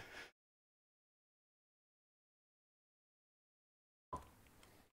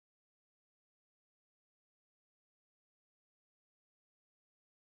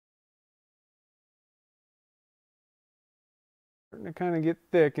 Starting to kind of get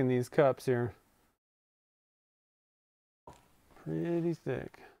thick in these cups here. Pretty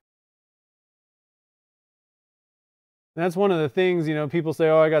thick. That's one of the things, you know, people say,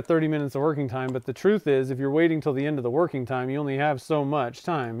 oh, I got 30 minutes of working time. But the truth is, if you're waiting till the end of the working time, you only have so much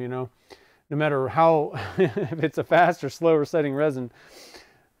time, you know, no matter how, if it's a fast or slower setting resin.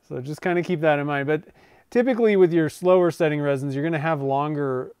 So just kind of keep that in mind. But typically with your slower setting resins, you're going to have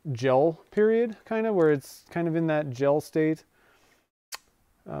longer gel period, kind of, where it's kind of in that gel state.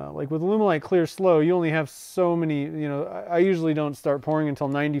 Like with Alumilite Clear Slow, you only have so many, you know, I usually don't start pouring until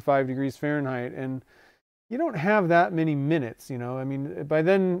 95 degrees Fahrenheit. And you don't have that many minutes, you know. I mean, by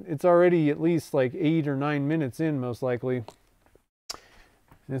then it's already at least like 8 or 9 minutes in, most likely.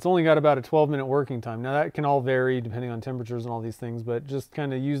 And it's only got about a 12-minute working time. Now that can all vary depending on temperatures and all these things, but just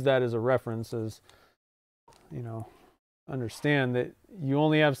kind of use that as a reference, as, you know, understand that you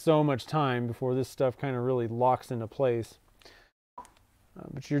only have so much time before this stuff kind of really locks into place.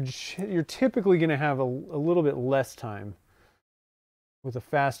 But you're typically going to have a little bit less time with a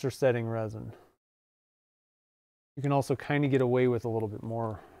faster setting resin. You can also kind of get away with a little bit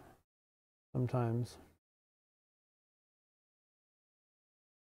more sometimes.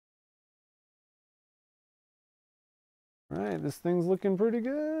 All right, this thing's looking pretty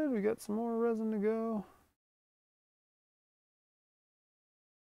good. We got some more resin to go.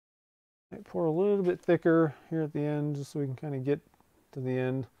 Might pour a little bit thicker here at the end just so we can kind of get to the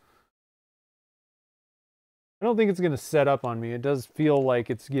end. I don't think it's going to set up on me. It does feel like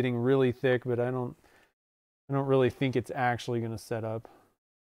it's getting really thick, but I don't really think it's actually going to set up.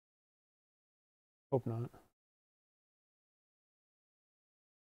 Hope not.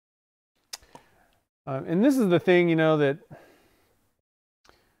 And this is the thing, you know, that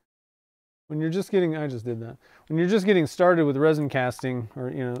when you're just getting, I just did that. When you're just getting started with resin casting, or,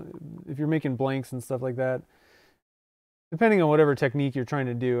 you know, if you're making blanks and stuff like that, depending on whatever technique you're trying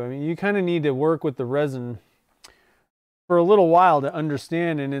to do, I mean, you kind of need to work with the resin for a little while to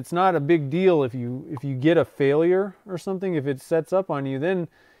understand. And it's not a big deal if you get a failure or something. If it sets up on you, then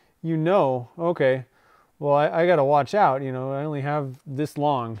you know, okay, well, I got to watch out. You know, I only have this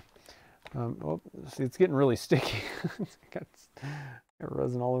long. Oh, see, it's getting really sticky. got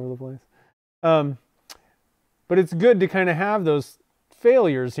resin all over the place. But it's good to kind of have those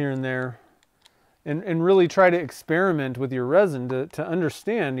failures here and there, and really try to experiment with your resin to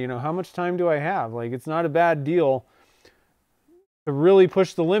understand, you know, how much time do I have? Like, it's not a bad deal to really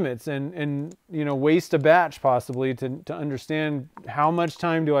push the limits and you know, waste a batch possibly to understand how much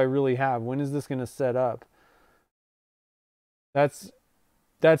time do I really have? When is this going to set up? That's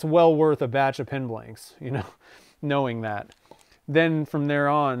well worth a batch of pen blanks, you know, knowing that. Then from there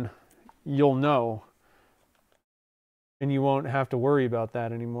on, you'll know, and you won't have to worry about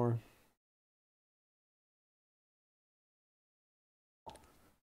that anymore.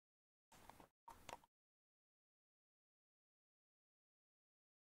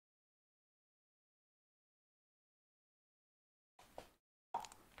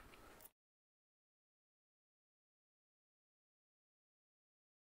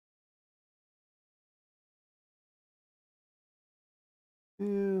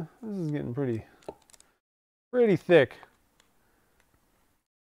 Yeah, this is getting pretty thick.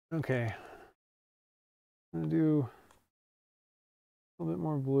 Okay. I'm gonna do a little bit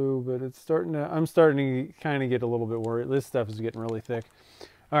more blue, but it's starting to, I'm starting to kind of get a little bit worried. This stuff is getting really thick.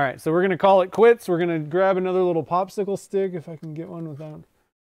 All right, so we're gonna call it quits. We're gonna grab another little popsicle stick if I can get one without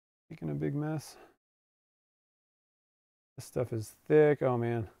making a big mess. This stuff is thick, oh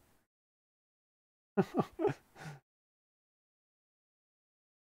man.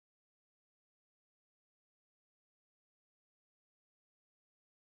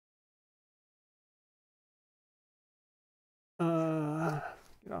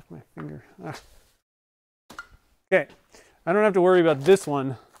 Get off my finger. Ah. Okay, I don't have to worry about this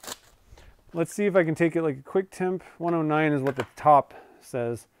one. Let's see if I can take it like a quick temp. 109 is what the top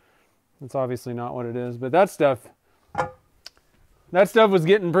says. That's obviously not what it is, but that stuff was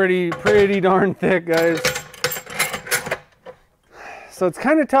getting pretty darn thick, guys. So it's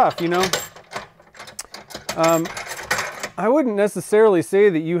kind of tough, you know. I wouldn't necessarily say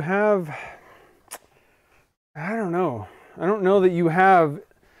that you have, I don't know that you have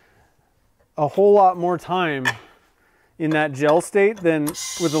a whole lot more time in that gel state than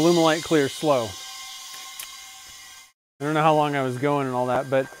with Alumilite Clear Slow. I don't know how long I was going and all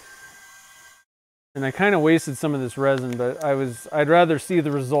that, and I kind of wasted some of this resin, but I'd rather see the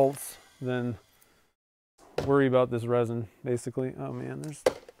results than worry about this resin, basically. Oh man, there's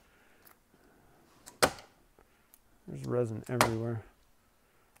resin everywhere.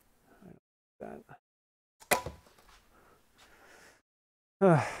 I don't like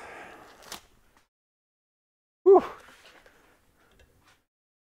that. Whew.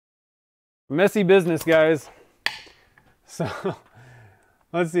 Messy business, guys. So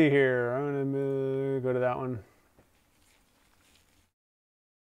let's see here. I'm gonna go to that one.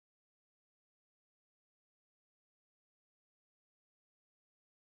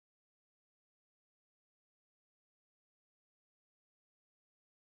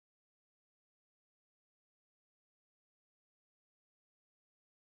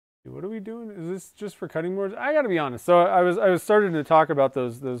 What are we doing? Is this just for cutting boards? I gotta be honest. So I was starting to talk about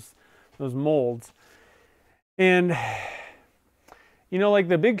those molds, and you know, like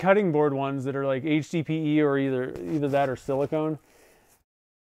the big cutting board ones that are like HDPE or either that or silicone.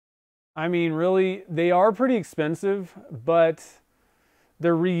 I mean, really, they are pretty expensive, but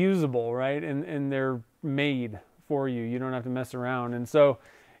they're reusable, right? And they're made for you. You don't have to mess around. And so,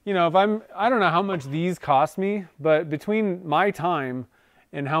 you know, I don't know how much these cost me, but between my time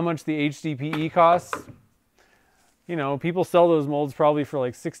and how much the HDPE costs, you know, people sell those molds probably for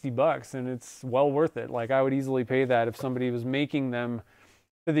like 60 bucks, and it's well worth it. Like I would easily pay that if somebody was making them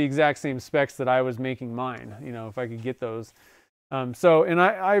to the exact same specs that I was making mine, you know, if I could get those. And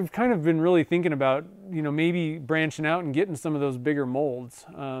I've kind of been really thinking about, you know, maybe branching out and getting some of those bigger molds.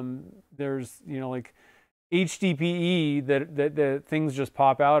 There's, you know, like HDPE that things just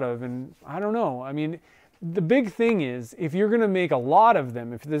pop out of, and I don't know. I mean, the big thing is, if you're going to make a lot of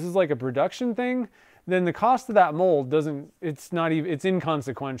them, if this is like a production thing, then the cost of that mold it's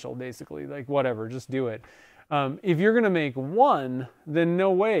inconsequential, basically. Like, whatever, just do it. If you're going to make one, then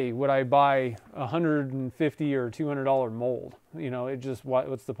no way would I buy a $150 or $200 mold. You know, it just,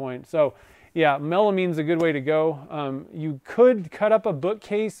 what's the point? So yeah, melamine's a good way to go. You could cut up a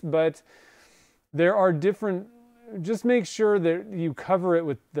bookcase, but there are different, just make sure that you cover it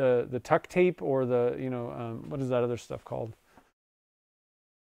with the tuck tape or the, you know, what is that other stuff called?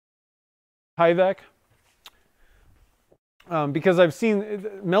 Tyvek. Because I've seen,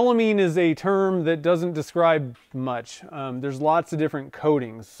 melamine is a term that doesn't describe much. There's lots of different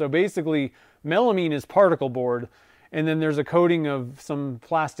coatings. So basically, melamine is particle board, and then there's a coating of some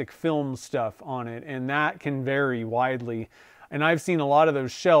plastic film stuff on it, and that can vary widely. And I've seen a lot of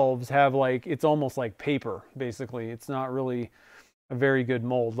those shelves have like, it's almost like paper, basically. It's not really a very good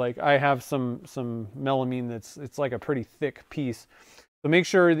mold. Like I have some melamine it's like a pretty thick piece. So make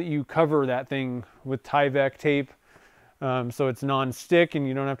sure that you cover that thing with Tyvek tape, so it's non-stick and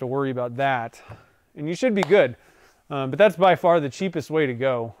you don't have to worry about that. And you should be good. But that's by far the cheapest way to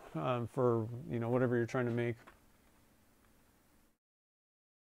go for, you know, whatever you're trying to make.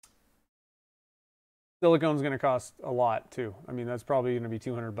 Silicone's going to cost a lot too. I mean, that's probably going to be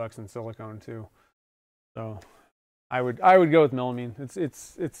 200 bucks in silicone too. So I would go with melamine.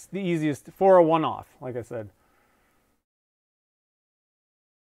 It's the easiest for a one-off, like I said.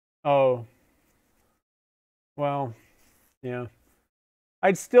 Oh, well, yeah.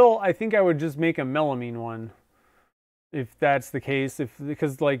 I think I would just make a melamine one if that's the case.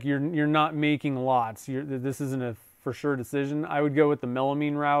 Because like you're not making lots. This isn't a for sure decision. I would go with the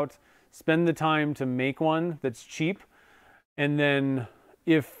melamine route. Spend the time to make one that's cheap, and then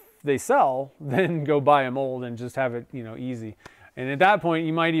if they sell, then go buy a mold and just have it, you know, easy. And at that point,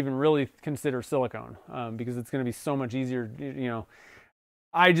 you might even really consider silicone because it's going to be so much easier, you know.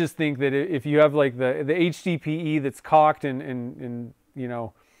 I just think that if you have like the HDPE that's caulked and you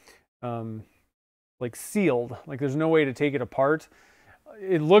know, like sealed, like there's no way to take it apart.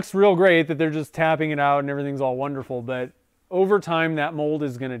 It looks real great that they're just tapping it out and everything's all wonderful, but over time that mold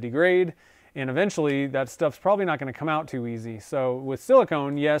is going to degrade and eventually that stuff's probably not going to come out too easy. So with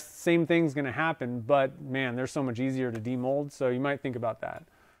silicone, yes, same thing's going to happen, but man, they're so much easier to demold. So you might think about that.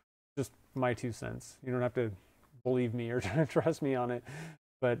 Just my 2 cents. You don't have to believe me or trust me on it,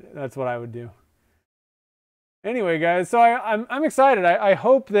 but that's what I would do. Anyway, guys, so I'm excited. I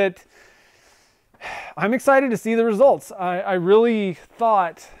hope that I'm excited to see the results. I really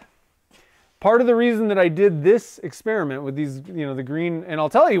thought part of the reason that I did this experiment with these, you know, the green, and I'll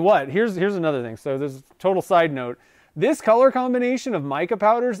tell you what, here's another thing. So there's a total side note. This color combination of mica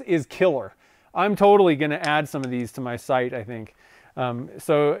powders is killer. I'm totally going to add some of these to my site, I think.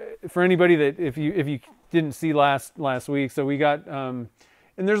 So for anybody that, if you didn't see last week, so we got,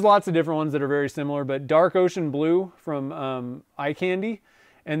 and there's lots of different ones that are very similar, but dark ocean blue from Eye Candy,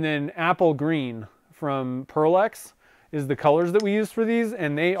 and then apple green from Pearlex is the colors that we use for these,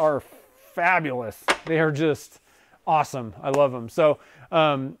 and they are fabulous. They are just awesome. I love them. So,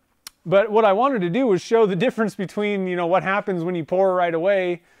 but what I wanted to do was show the difference between, you know, what happens when you pour right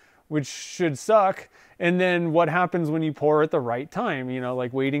away, which should suck, and then what happens when you pour at the right time, you know,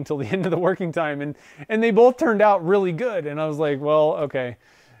 like waiting till the end of the working time. And they both turned out really good. And I was like, well, okay,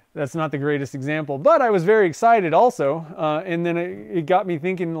 that's not the greatest example, but I was very excited also. And then it got me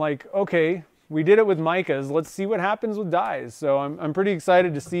thinking like, okay, we did it with micas. Let's see what happens with dyes. So I'm pretty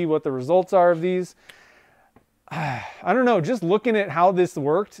excited to see what the results are of these. I don't know, just looking at how this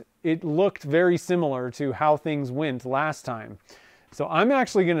worked, it looked very similar to how things went last time. So I'm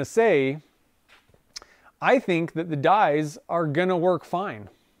actually going to say, I think that the dyes are going to work fine,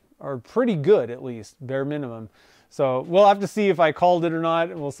 or pretty good at least, bare minimum. So we'll have to see if I called it or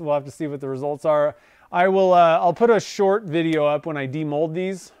not. We'll have to see what the results are. I'll put a short video up when I demold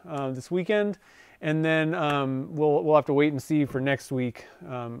these this weekend, and then we'll have to wait and see for next week.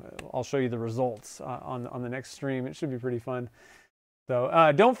 I'll show you the results on the next stream. It should be pretty fun.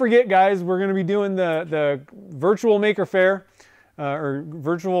 So don't forget, guys, we're going to be doing the virtual Maker Faire or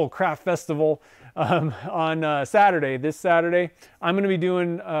virtual craft festival on Saturday. This Saturday, I'm going to be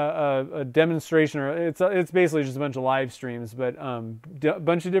doing a demonstration, or it's basically just a bunch of live streams, but a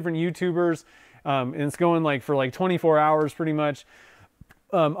bunch of different YouTubers, and it's going like for like 24 hours pretty much.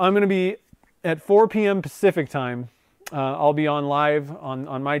 I'm going to be at 4 p.m. Pacific time. I'll be on live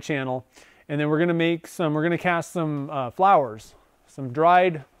on my channel, and then we're going to cast some flowers, some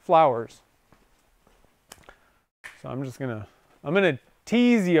dried flowers. So I'm going to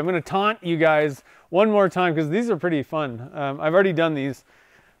tease you. I'm going to taunt you guys one more time because these are pretty fun. I've already done these.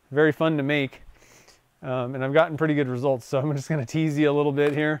 Very fun to make. And I've gotten pretty good results. So I'm just going to tease you a little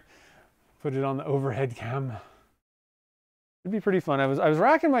bit here. Put it on the overhead cam. It'd be pretty fun. I was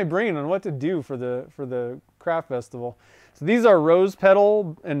racking my brain on what to do for the craft festival. So these are rose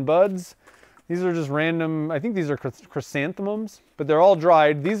petal and buds. These are just random, I think these are chrysanthemums, but they're all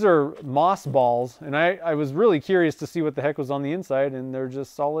dried. These are moss balls, and I was really curious to see what the heck was on the inside, and they're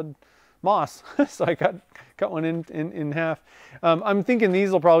just solid moss. So I cut one in half. I'm thinking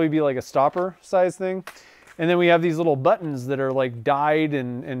these will probably be like a stopper size thing. And then we have these little buttons that are like dyed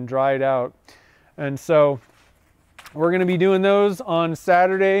and dried out. And so we're going to be doing those on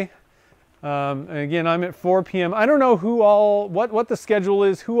Saturday. Again, I'm at 4 p.m. I don't know what the schedule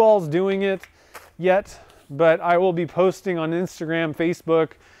is, who all's doing it yet, but I will be posting on Instagram,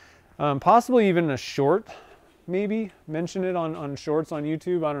 Facebook, possibly even a short, maybe mention it on shorts on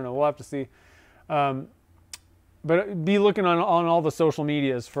YouTube. I don't know. We'll have to see. But be looking on all the social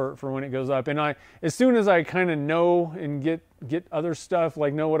medias for when it goes up. And as soon as I kind of know and get other stuff,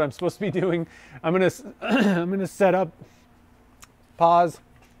 like know what I'm supposed to be doing, I'm gonna set up. Pause.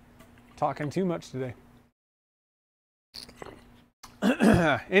 Talking too much today.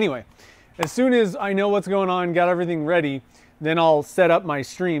 Anyway, as soon as I know what's going on, got everything ready, then I'll set up my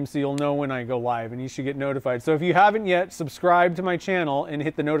stream so you'll know when I go live, and you should get notified. So if you haven't yet, subscribe to my channel and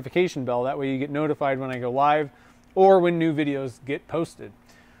hit the notification bell. That way you get notified when I go live or when new videos get posted.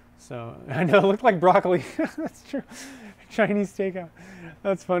 So I know it looked like broccoli. That's true. Chinese takeout.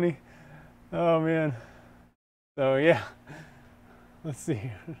 That's funny. Oh man. So yeah, let's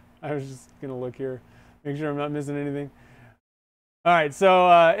see. I was just gonna look here, make sure I'm not missing anything. All right, so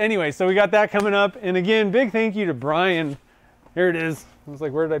anyway, so we got that coming up. And again, big thank you to Brian. Here it is. I was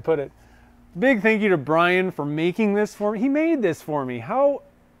like, where did I put it? Big thank you to Brian for making this for me. He made this for me.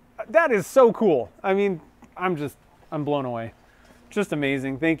 That is so cool. I mean, I'm blown away. Just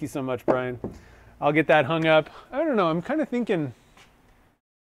amazing. Thank you so much, Brian. I'll get that hung up. I don't know, I'm kind of thinking,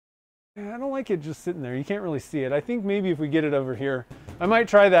 I don't like it just sitting there. You can't really see it. I think maybe if we get it over here, I might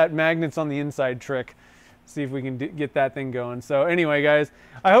try that magnets on the inside trick. See if we can get that thing going. So anyway, guys,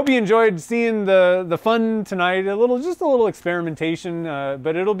 I hope you enjoyed seeing the fun tonight. Just a little experimentation,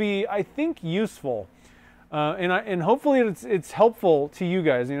 but it'll be, I think, useful. And hopefully it's helpful to you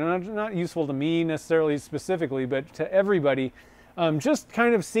guys. You know, not useful to me necessarily specifically, but to everybody. Just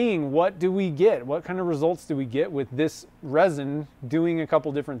kind of seeing what do we get, what kind of results do we get with this resin doing a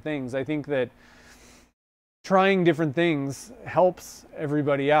couple different things. I think that trying different things helps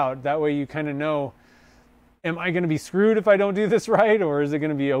everybody out. That way you kind of know, am I going to be screwed if I don't do this right, or is it going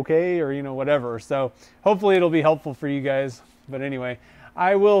to be okay, or you know, whatever. So hopefully it'll be helpful for you guys. But anyway,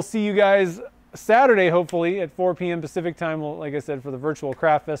 I will see you guys Saturday, hopefully at 4 p.m. Pacific time, like I said, for the virtual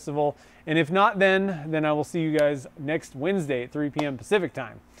craft festival. And if not then I will see you guys next Wednesday at 3 p.m. Pacific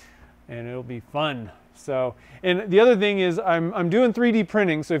time, and it'll be fun. So, and the other thing is I'm doing 3D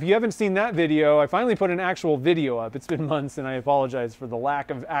printing. So if you haven't seen that video, I finally put an actual video up. It's been months, and I apologize for the lack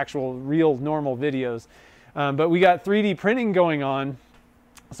of actual real normal videos. But we got 3D printing going on.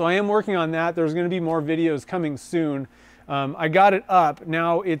 So I am working on that. There's going to be more videos coming soon. I got it up.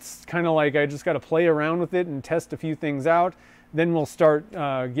 Now it's kind of like I just got to play around with it and test a few things out. Then we'll start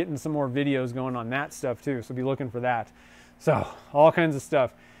getting some more videos going on that stuff too. So be looking for that. So all kinds of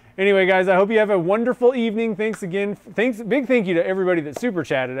stuff. Anyway, guys, I hope you have a wonderful evening. Thanks again. Big thank you to everybody that super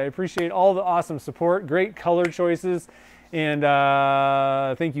chatted. I appreciate all the awesome support, great color choices. And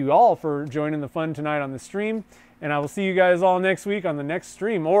thank you all for joining the fun tonight on the stream. And I will see you guys all next week on the next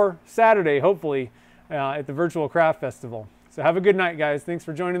stream, or Saturday, hopefully, at the Virtual Craft Festival. So have a good night, guys. Thanks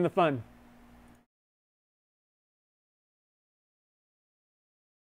for joining the fun.